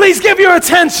 So please give your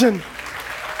attention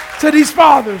to these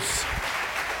fathers.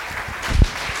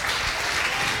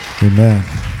 Amen.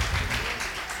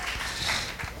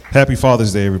 Happy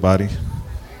Father's Day, everybody.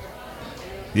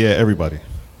 Yeah, everybody.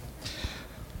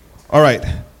 All right.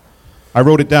 I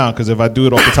wrote it down because if I do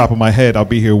it off the top of my head, I'll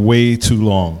be here way too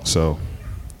long. So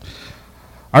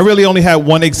I really only had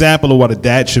one example of what a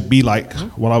dad should be like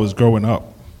while I was growing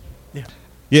up.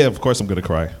 Yeah, of course I'm going to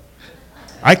cry.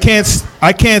 I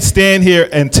can't stand here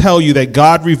and tell you that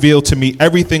God revealed to me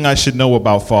everything I should know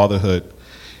about fatherhood.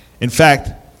 In fact,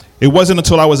 it wasn't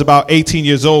until I was about 18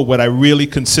 years old when I really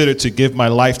considered to give my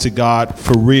life to God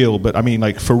for real, but I mean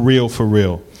like for real, for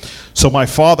real. So my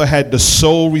father had the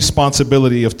sole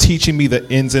responsibility of teaching me the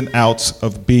ins and outs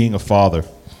of being a father.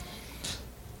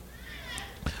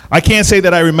 I can't say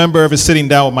that I remember ever sitting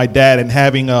down with my dad and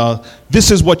having a,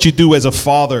 this is what you do as a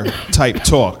father type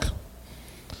talk.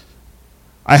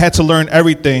 I had to learn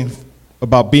everything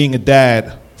about being a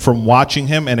dad from watching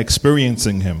him and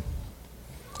experiencing him.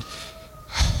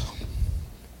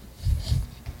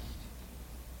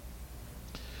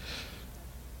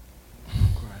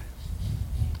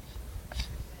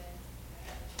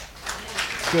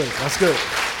 Good. That's good.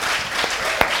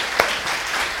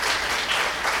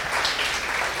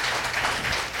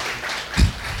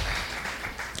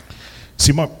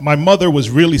 See, my mother was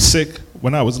really sick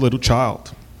when I was a little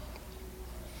child.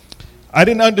 I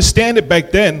didn't understand it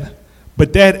back then,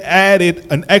 but Dad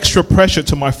added an extra pressure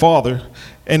to my father,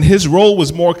 and his role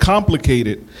was more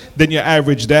complicated than your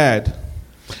average dad.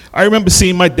 I remember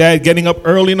seeing my dad getting up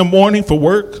early in the morning for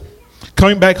work,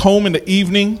 coming back home in the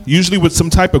evening, usually with some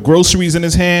type of groceries in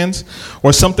his hands,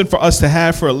 or something for us to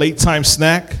have for a late time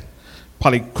snack,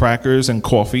 probably crackers and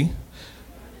coffee,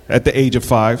 at the age of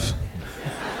 5.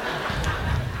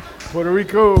 Puerto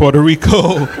Rico. Puerto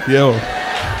Rico, yo.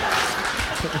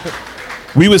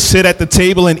 We would sit at the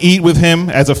table and eat with him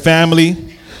as a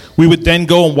family. We would then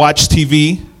go and watch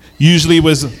TV. Usually it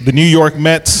was the New York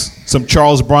Mets, some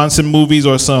Charles Bronson movies,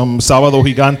 or some Sábado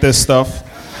Gigante stuff.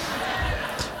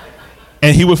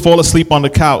 And he would fall asleep on the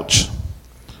couch.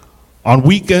 On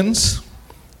weekends,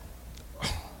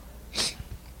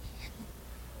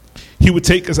 he would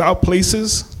take us out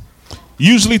places,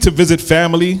 usually to visit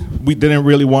family we didn't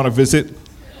really want to visit.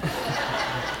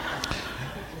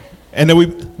 And then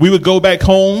we would go back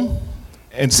home,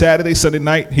 and Saturday, Sunday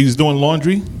night, he was doing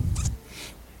laundry,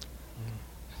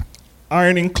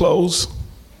 ironing clothes.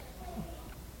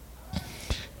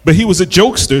 But he was a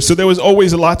jokester, so there was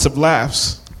always lots of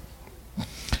laughs.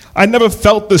 I never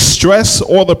felt the stress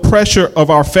or the pressure of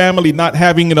our family not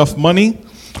having enough money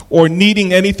or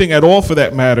needing anything at all for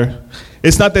that matter.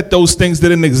 It's not that those things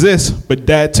didn't exist, but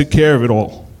Dad took care of it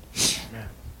all.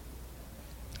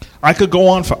 I could go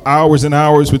on for hours and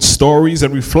hours with stories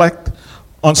and reflect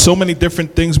on so many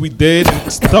different things we did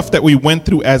and stuff that we went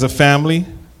through as a family.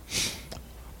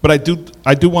 But I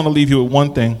do want to leave you with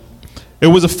one thing. It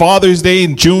was a Father's Day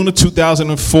in June of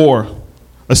 2004,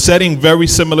 a setting very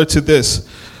similar to this.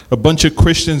 A bunch of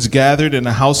Christians gathered in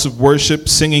a house of worship,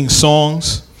 singing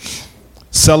songs,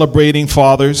 celebrating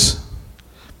fathers.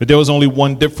 But there was only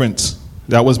one difference.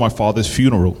 That was my father's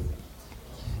funeral.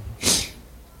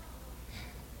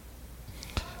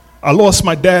 I lost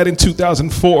my dad in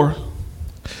 2004,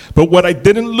 but what I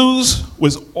didn't lose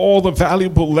was all the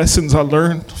valuable lessons I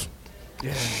learned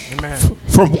amen.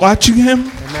 from watching him.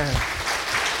 Amen.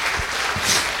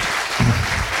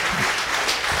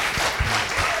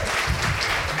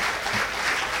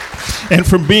 And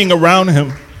from being around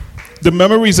him, the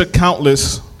memories are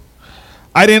countless.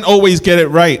 I didn't always get it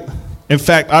right. In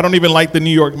fact, I don't even like the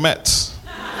New York Mets.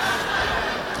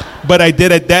 But I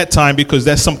did at that time because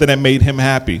that's something that made him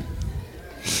happy.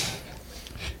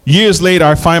 Years later,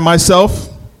 I find myself,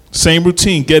 same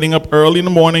routine, getting up early in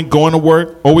the morning, going to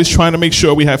work, always trying to make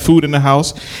sure we have food in the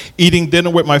house, eating dinner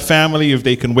with my family if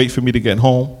they can wait for me to get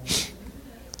home,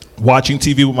 watching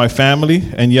TV with my family,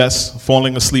 and yes,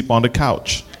 falling asleep on the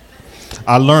couch.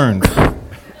 I learned.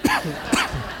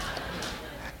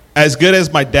 As good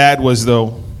as my dad was,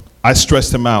 though, I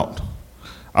stressed him out.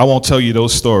 I won't tell you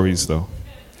those stories, though.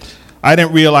 I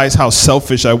didn't realize how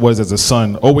selfish I was as a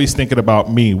son, always thinking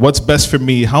about me. What's best for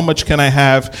me? How much can I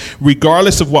have?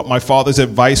 Regardless of what my father's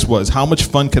advice was, how much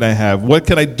fun can I have? What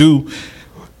can I do?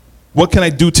 What can I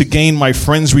do to gain my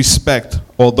friends' respect,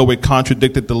 although it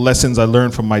contradicted the lessons I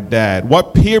learned from my dad?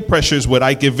 What peer pressures would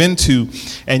I give into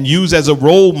and use as a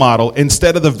role model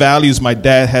instead of the values my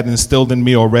dad had instilled in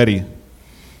me already?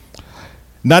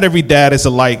 Not every dad is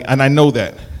alike, and I know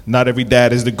that. Not every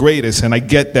dad is the greatest, and I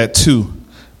get that too.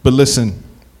 But listen,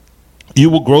 you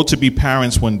will grow to be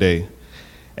parents one day,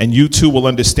 and you too will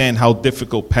understand how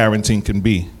difficult parenting can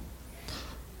be.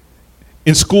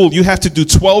 In school, you have to do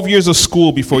 12 years of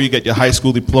school before you get your high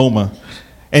school diploma,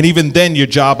 and even then your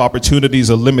job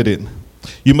opportunities are limited.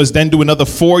 You must then do another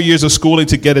 4 years of schooling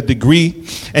to get a degree,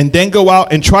 and then go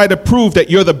out and try to prove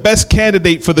that you're the best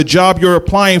candidate for the job you're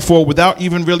applying for without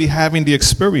even really having the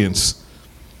experience.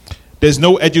 There's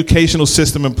no educational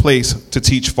system in place to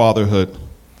teach fatherhood.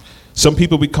 Some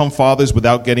people become fathers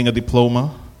without getting a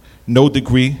diploma, no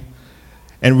degree,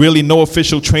 and really no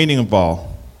official training involved.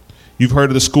 You've heard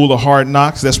of the school of hard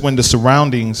knocks. That's when the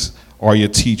surroundings are your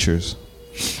teachers.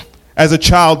 As a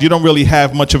child, you don't really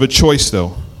have much of a choice,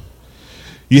 though.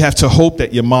 You have to hope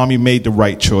that your mommy made the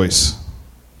right choice.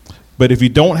 But if you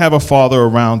don't have a father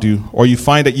around you, or you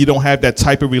find that you don't have that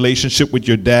type of relationship with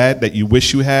your dad that you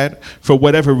wish you had, for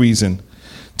whatever reason,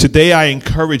 today I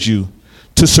encourage you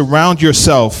to surround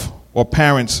yourself, or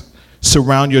parents,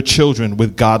 surround your children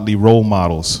with godly role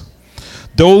models.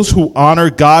 Those who honor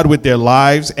God with their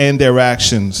lives and their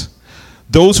actions.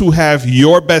 Those who have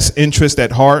your best interest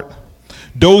at heart.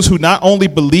 Those who not only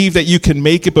believe that you can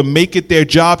make it, but make it their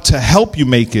job to help you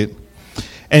make it.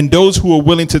 And those who are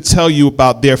willing to tell you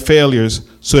about their failures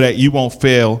so that you won't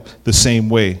fail the same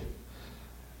way.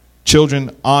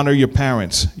 Children, honor your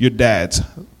parents, your dads.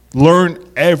 Learn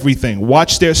everything.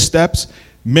 Watch their steps.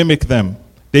 Mimic them.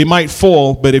 They might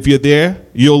fall, but if you're there,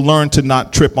 you'll learn to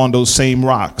not trip on those same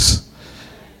rocks.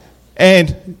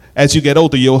 And as you get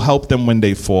older, you'll help them when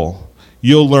they fall.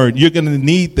 You'll learn. You're going to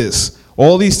need this.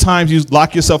 All these times you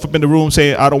lock yourself up in the room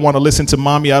saying, I don't want to listen to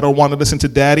mommy, I don't want to listen to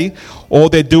daddy. All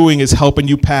they're doing is helping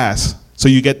you pass. So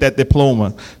you get that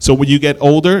diploma. So when you get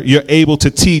older, you're able to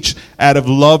teach out of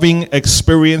loving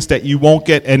experience that you won't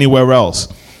get anywhere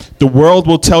else. The world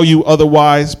will tell you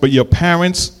otherwise, but your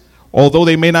parents, although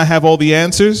they may not have all the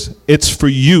answers, it's for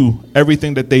you,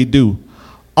 everything that they do.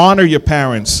 Honor your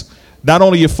parents. Not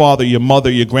only your father, your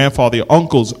mother, your grandfather, your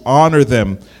uncles, honor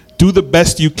them. Do the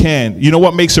best you can. You know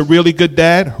what makes a really good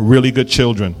dad? Really good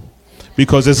children.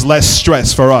 Because it's less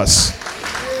stress for us.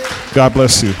 God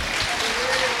bless you.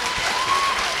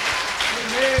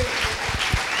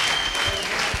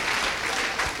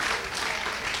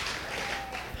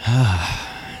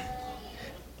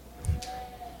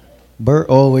 Bert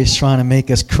always trying to make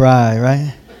us cry,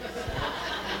 right?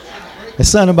 There's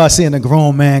something about seeing a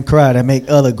grown man cry that make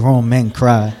other grown men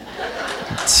cry.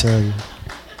 I tell you.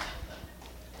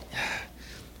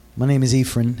 My name is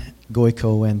Ephraim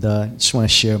Goico, and I just want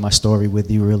to share my story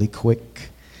with you really quick.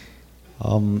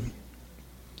 And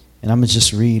I'm going to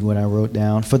just read what I wrote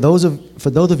down. For those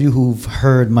of you who've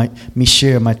heard me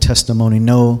share my testimony,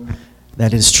 know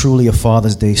that it is truly a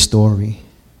Father's Day story.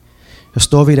 A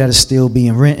story that is still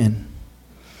being written.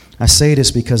 I say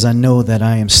this because I know that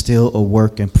I am still a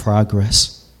work in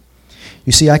progress.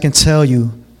 You see, I can tell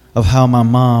you of how my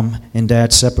mom and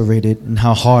dad separated and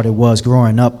how hard it was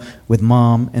growing up with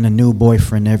mom and a new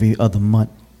boyfriend every other month.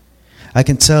 I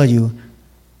can tell you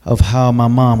of how my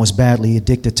mom was badly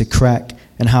addicted to crack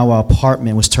and how our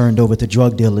apartment was turned over to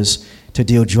drug dealers to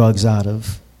deal drugs out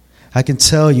of. I can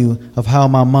tell you of how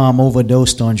my mom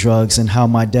overdosed on drugs and how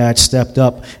my dad stepped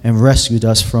up and rescued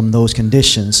us from those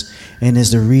conditions, and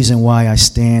is the reason why I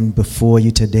stand before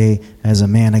you today as a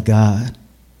man of God.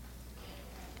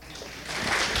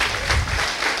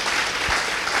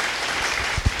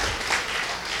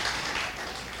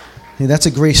 That's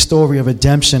a great story of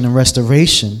redemption and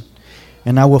restoration,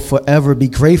 and I will forever be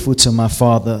grateful to my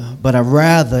father, but I'd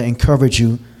rather encourage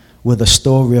you with a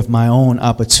story of my own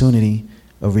opportunity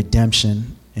of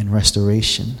redemption and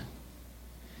restoration.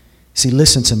 See,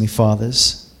 listen to me,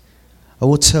 fathers. I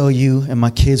will tell you, and my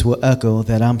kids will echo,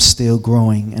 that I'm still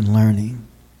growing and learning.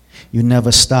 You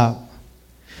never stop.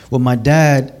 What my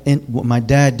dad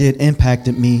did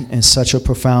impacted me in such a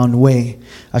profound way.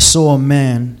 I saw a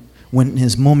man, when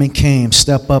his moment came,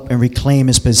 step up and reclaim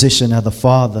his position as a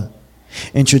father,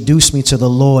 introduced me to the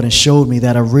Lord, and showed me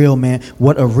that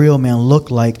what a real man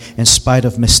looked like in spite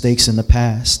of mistakes in the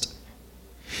past.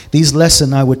 These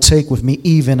lessons I would take with me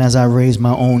even as I raised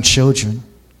my own children.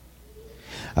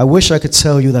 I wish I could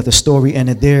tell you that the story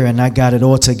ended there and I got it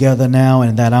all together now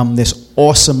and that I'm this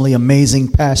awesomely amazing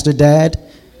pastor dad,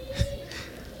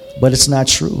 but it's not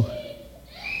true.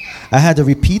 I had to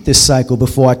repeat this cycle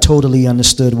before I totally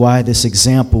understood why this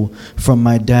example from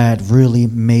my dad really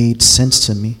made sense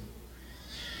to me.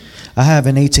 I have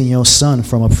an 18-year-old son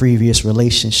from a previous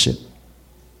relationship.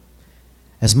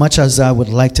 As much as I would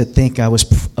like to think I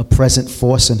was a present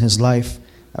force in his life,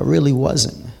 I really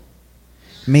wasn't.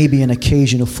 Maybe an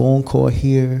occasional phone call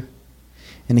here,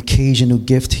 an occasional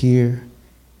gift here,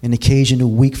 an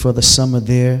occasional week for the summer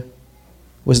there.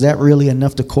 Was that really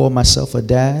enough to call myself a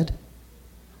dad?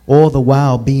 All the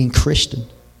while being Christian.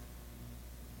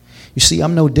 You see,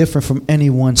 I'm no different from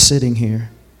anyone sitting here.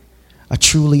 I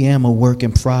truly am a work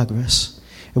in progress.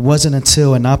 It wasn't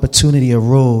until an opportunity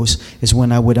arose is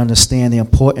when I would understand the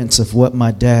importance of what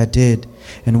my dad did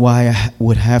and why I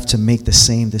would have to make the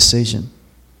same decision.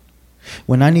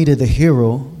 When I needed the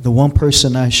hero, the one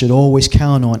person I should always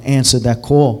count on answered that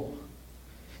call.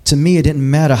 To me, it didn't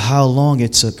matter how long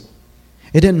it took.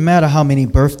 It didn't matter how many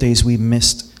birthdays we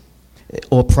missed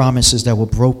or promises that were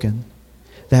broken.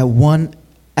 That one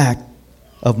act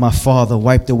of my father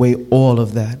wiped away all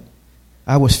of that.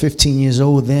 I was 15 years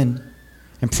old then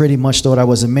and pretty much thought I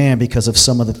was a man because of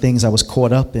some of the things I was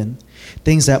caught up in,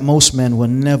 things that most men will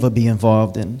never be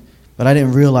involved in. But I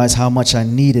didn't realize how much I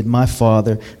needed my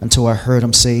father until I heard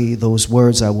him say those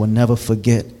words I will never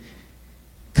forget.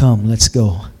 Come, let's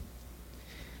go.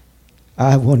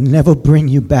 I will never bring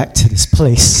you back to this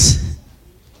place.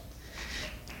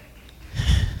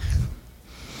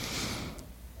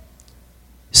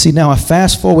 See, now I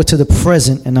fast forward to the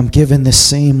present and I'm given this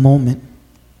same moment.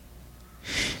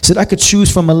 Said I could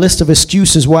choose from a list of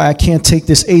excuses why I can't take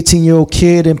this 18-year-old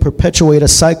kid and perpetuate a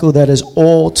cycle that is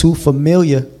all too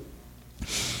familiar.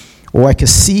 Or I could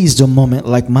seize the moment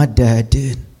like my dad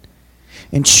did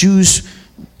and choose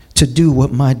to do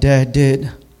what my dad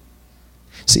did.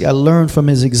 See, I learned from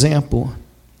his example.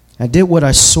 I did what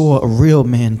I saw a real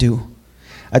man do.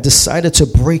 I decided to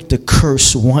break the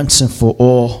curse once and for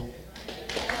all.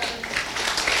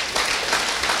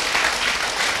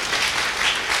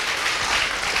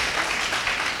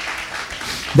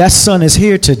 That son is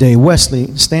here today.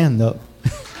 Wesley, stand up.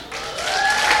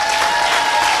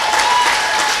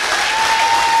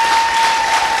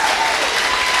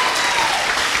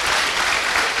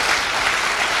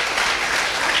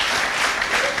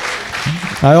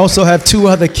 I also have two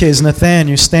other kids.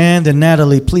 Nathaniel, stand, and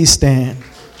Natalie, please stand.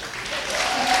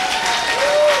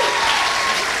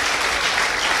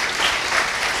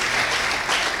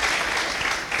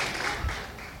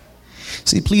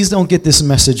 See, please don't get this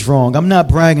message wrong. I'm not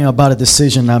bragging about a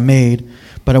decision I made,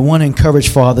 but I want to encourage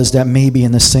fathers that may be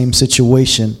in the same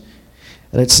situation,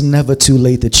 that it's never too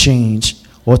late to change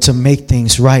or to make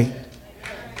things right.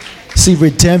 See,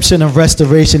 redemption and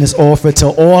restoration is offered to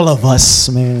all of us,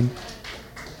 man.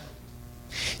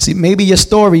 See, maybe your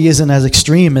story isn't as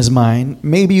extreme as mine.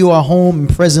 Maybe you are home and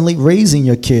presently raising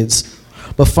your kids,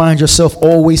 but find yourself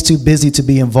always too busy to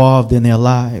be involved in their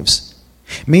lives.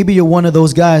 Maybe you're one of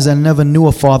those guys that never knew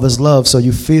a father's love, so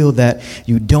you feel that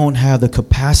you don't have the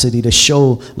capacity to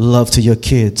show love to your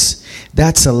kids.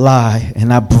 That's a lie,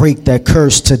 and I break that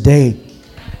curse today.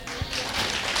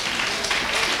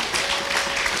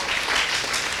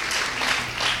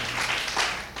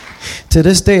 To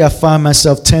this day, I find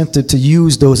myself tempted to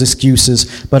use those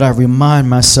excuses, but I remind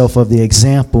myself of the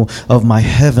example of my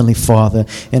Heavenly Father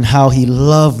and how He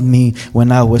loved me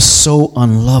when I was so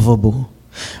unlovable.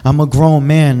 I'm a grown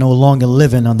man no longer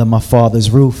living under my father's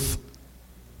roof.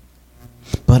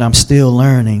 But I'm still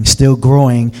learning, still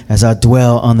growing as I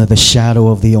dwell under the shadow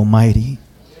of the Almighty.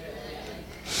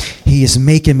 He is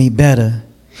making me better.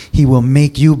 He will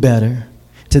make you better.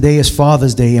 Today is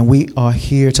Father's Day, and we are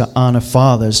here to honor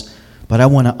fathers, but I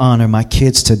want to honor my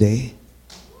kids today.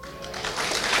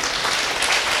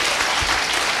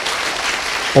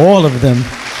 All of them.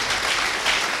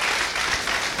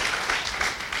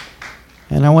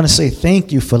 And I want to say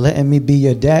thank you for letting me be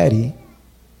your daddy,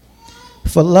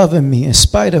 for loving me in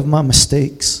spite of my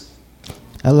mistakes,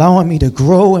 allowing me to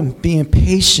grow and being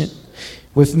patient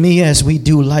with me as we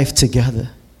do life together.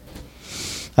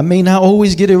 I may not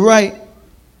always get it right,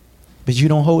 but you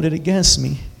don't hold it against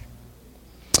me.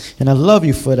 And I love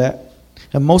you for that.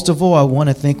 And most of all, I want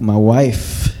to thank my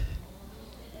wife.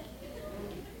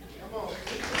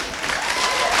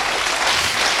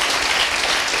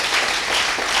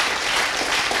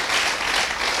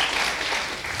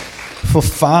 For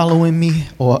following me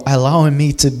or allowing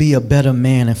me to be a better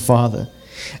man and father.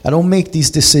 I don't make these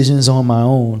decisions on my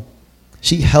own.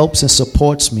 She helps and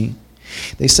supports me.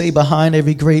 They say behind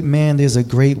every great man there's a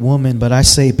great woman, but I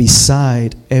say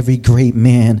beside every great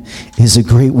man is a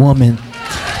great woman,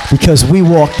 because we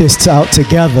walk this out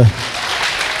together.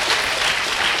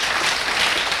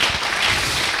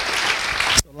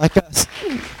 So like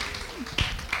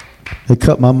I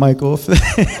cut my mic off.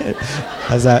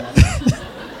 How's that?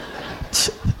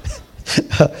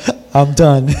 I'm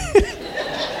done.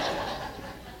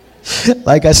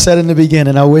 Like I said in the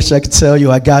beginning, I wish I could tell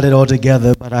you I got it all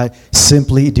together, but I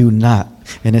simply do not.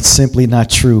 And it's simply not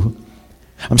true.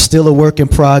 I'm still a work in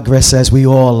progress, as we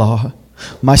all are.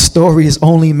 My story is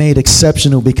only made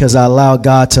exceptional because I allow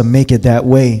God to make it that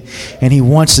way. And He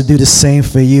wants to do the same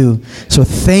for you. So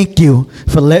thank you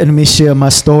for letting me share my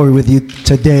story with you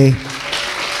today.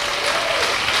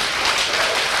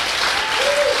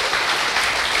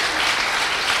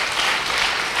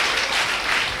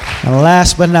 And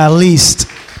last but not least,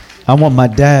 I want my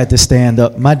dad to stand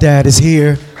up. My dad is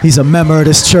here. He's a member of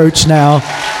this church now.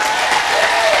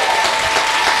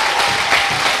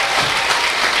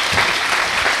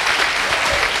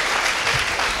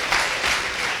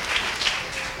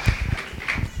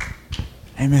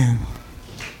 Amen.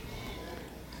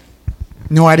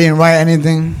 No, I didn't write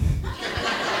anything.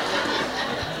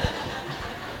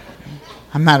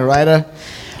 I'm not a writer.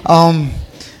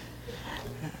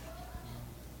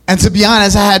 And to be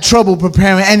honest, I had trouble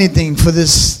preparing anything for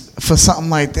something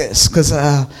like this, because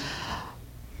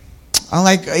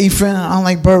unlike Ephraim,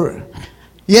 unlike Bert,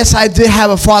 yes, I did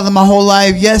have a father my whole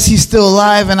life. Yes, he's still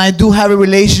alive, and I do have a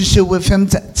relationship with him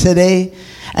today.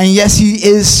 And yes, he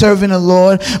is serving the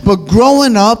Lord. But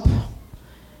growing up,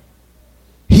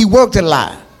 he worked a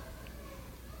lot.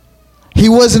 He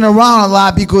wasn't around a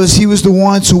lot because he was the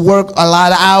one to work a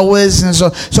lot of hours, and so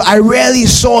I rarely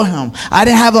saw him. I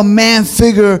didn't have a man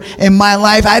figure in my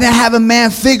life. I didn't have a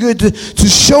man figure to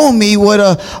show me what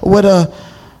a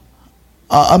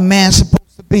man's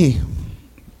supposed to be.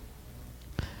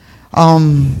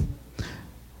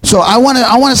 So I want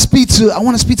to speak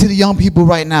to the young people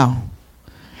right now,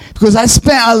 because I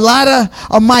spent a lot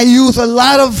of my youth,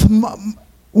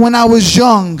 when I was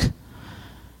young,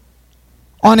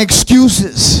 on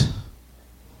excuses.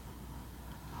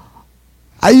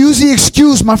 I used the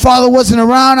excuse my father wasn't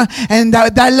around, and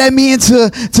that led me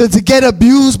to get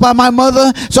abused by my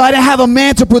mother. So I didn't have a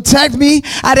man to protect me.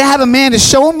 I didn't have a man to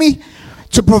show me,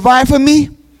 to provide for me.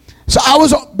 So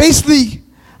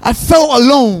I felt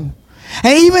alone.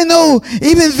 And even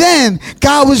then,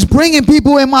 God was bringing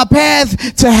people in my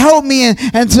path to help me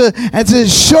and to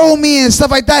show me and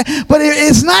stuff like that. But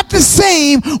it's not the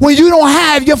same when you don't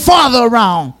have your father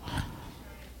around.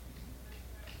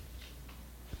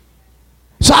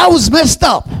 So I was messed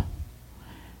up.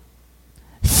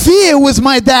 Fear was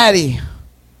my daddy.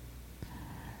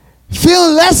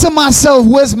 Feeling less of myself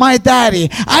was my daddy.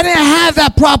 I didn't have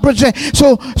that proper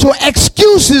so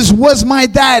excuses was my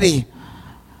daddy.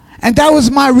 And that was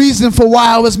my reason for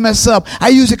why I was messed up. I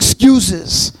used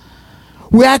excuses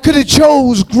where I could have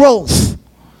chose growth.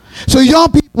 So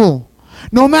young people,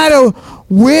 no matter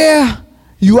where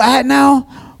you at now,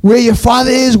 where your father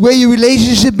is, where your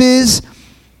relationship is,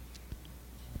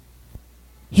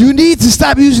 you need to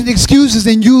stop using excuses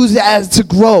and use it as to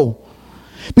grow.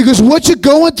 Because what you're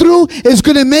going through is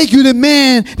going to make you the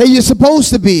man that you're supposed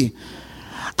to be.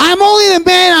 I'm only the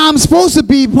man I'm supposed to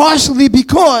be partially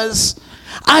because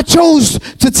I chose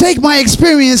to take my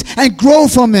experience and grow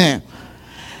from it.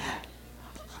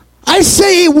 I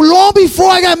say long before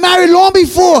I got married, long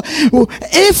before,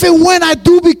 if and when I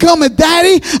do become a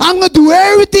daddy, I'm going to do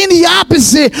everything the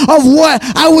opposite of what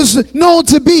I was known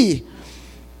to be.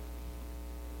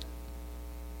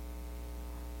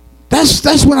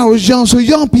 That's when I was young. So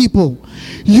young people,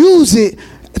 use it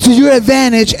to your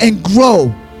advantage and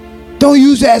grow. Don't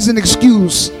use it as an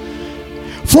excuse.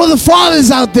 For the fathers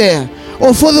out there,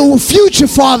 or for the future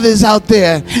fathers out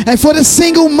there, and for the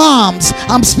single moms,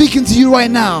 I'm speaking to you right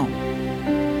now.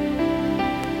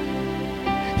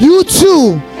 You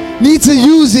too need to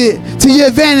use it to your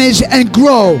advantage and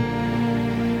grow.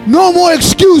 No more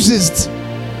excuses.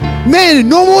 Men,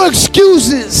 no more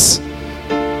excuses.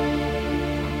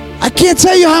 I can't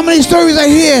tell you how many stories I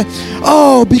hear.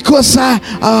 Oh, because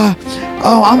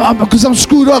because I'm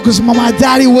screwed up because my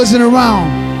daddy wasn't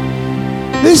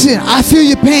around. Listen, I feel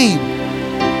your pain.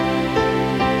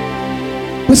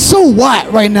 But so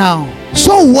what right now?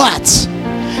 So what?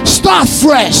 Start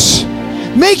fresh.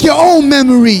 Make your own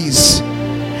memories.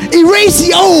 Erase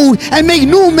the old and make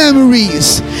new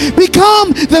memories.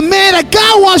 Become the man that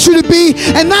God wants you to be,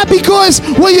 and not because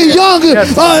when you're younger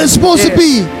it's supposed to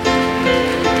be.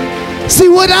 See,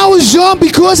 when I was young,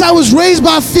 because I was raised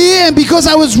by fear and because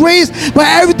I was raised by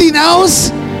everything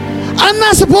else, I'm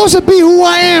not supposed to be who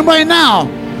I am right now.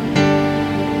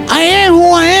 I am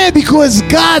who I am because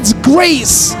God's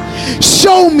grace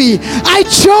showed me. I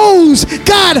chose.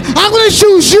 God, I'm going to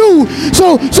choose you.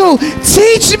 So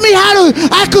teach me how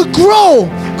I could grow,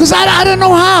 because I don't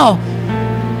know how.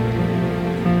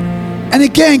 And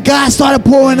again, God started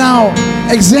pouring out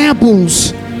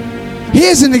examples.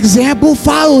 Here's an example.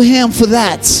 Follow him for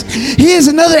that. Here's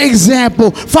another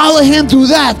example. Follow him through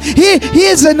that.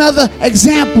 Here's another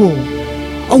example.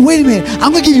 Oh, wait a minute.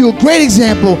 I'm going to give you a great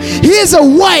example. Here's a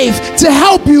wife to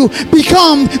help you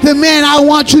become the man I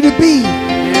want you to be.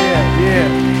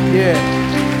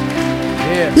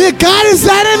 Yeah, God is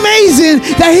that amazing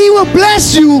that he will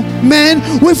bless you, man,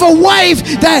 with a wife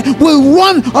that will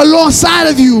run alongside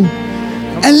of you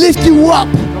and lift you up.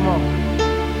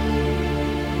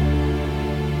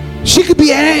 She could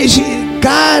be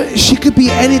she could be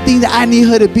anything that I need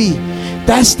her to be.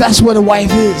 That's what a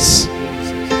wife is.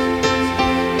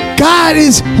 God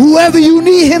is whoever you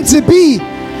need him to be.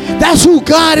 That's who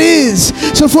God is.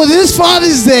 So for this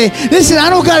Father's Day, listen, I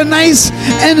don't got a nice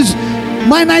end.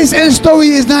 My nice end story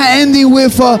is not ending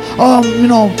with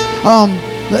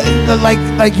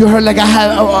like you heard, like I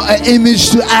have an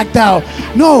image to act out.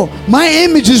 No, my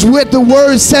image is what the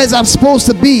word says I'm supposed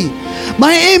to be.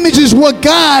 My image is what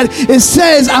God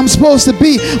says I'm supposed to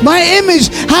be. My image,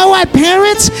 how I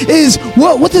parent, is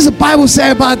what does the Bible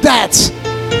say about that?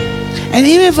 And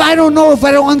even if I don't know, if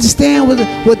I don't understand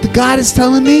what the God is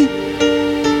telling me,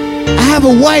 I have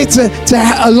a wife to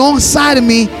alongside of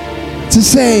me to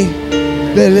say,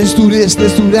 let's do this,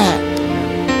 let's do that.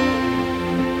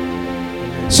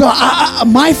 So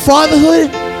my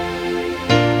fatherhood,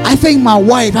 I thank my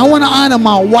wife. I want to honor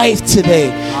my wife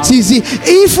today. See,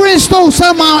 Ephraim stole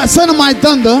some of my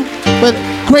thunder, but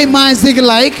great minds think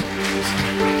alike.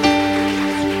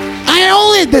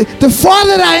 The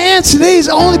father that I am today is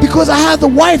only because I have the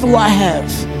wife who I have.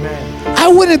 I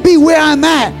wouldn't be where I'm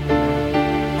at.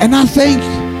 And I thank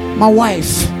my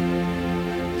wife.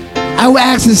 I would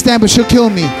ask her to stand, but she'll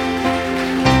kill me.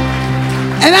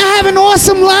 And I have an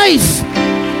awesome life.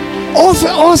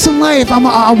 Awesome life. I'm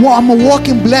a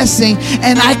walking blessing.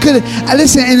 And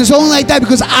listen, and it's only like that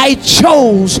because I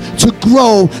chose to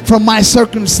grow from my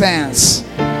circumstance.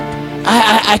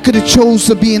 I could have chose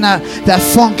to be in that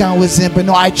funk I was in, but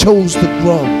no, I chose to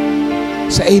grow.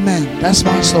 So amen. That's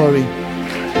my story.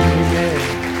 Amen.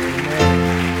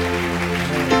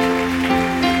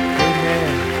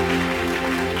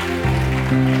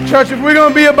 Church, if we're going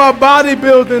to be about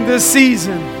bodybuilding this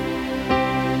season,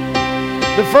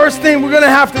 the first thing we're going to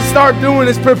have to start doing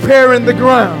is preparing the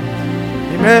ground.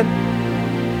 Amen.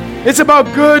 It's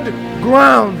about good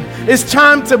ground. It's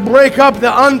time to break up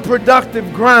the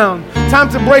unproductive ground. Time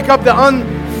to break up the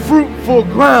unfruitful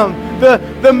ground.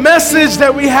 The message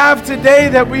that we have today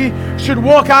that we should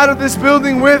walk out of this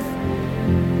building with,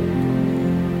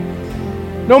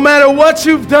 no matter what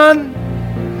you've done,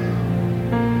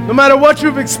 no matter what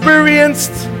you've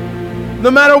experienced,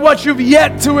 no matter what you've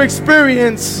yet to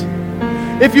experience,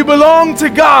 if you belong to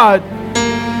God,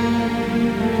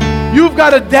 you've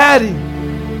got a daddy.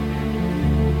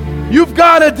 You've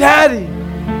got a daddy.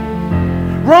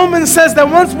 Romans says that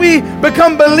once we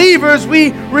become believers,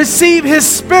 we receive his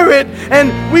spirit,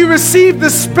 and we receive the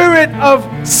spirit of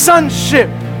sonship,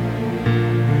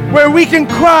 where we can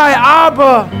cry,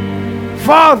 Abba,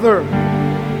 Father.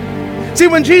 See,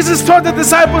 when Jesus taught the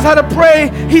disciples how to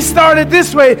pray, he started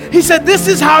this way. He said, this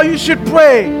is how you should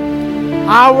pray.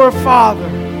 Our Father,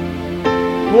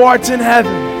 who art in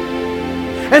heaven.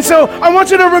 And so I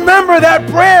want you to remember that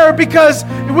prayer, because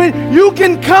when you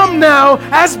can come now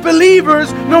as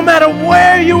believers, no matter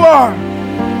where you are,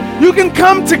 you can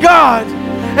come to God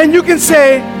and you can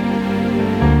say,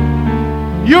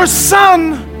 your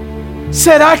son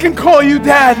said I can call you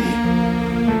daddy.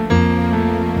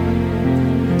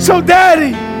 So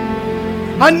daddy,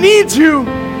 I need you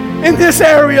in this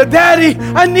area. Daddy,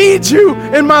 I need you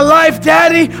in my life.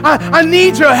 Daddy, I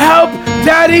need your help.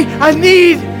 Daddy, I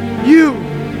need you.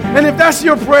 And if that's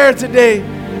your prayer today,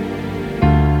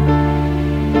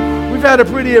 we've had a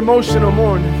pretty emotional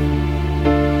morning.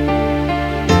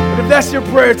 But if that's your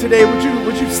prayer today, would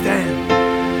you stand?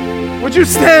 Would you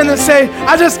stand and say,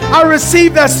 I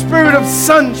receive that spirit of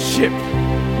sonship.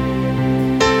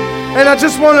 And I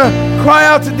just want to cry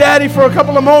out to Daddy for a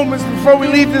couple of moments before we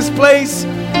leave this place,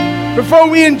 before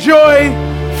we enjoy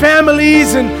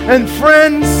families and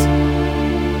friends.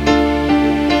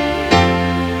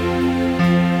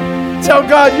 Tell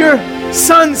God, your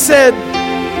son said,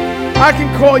 I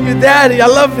can call you Daddy. I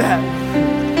love that.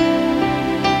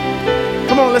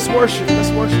 Come on, let's worship. Let's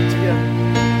worship together.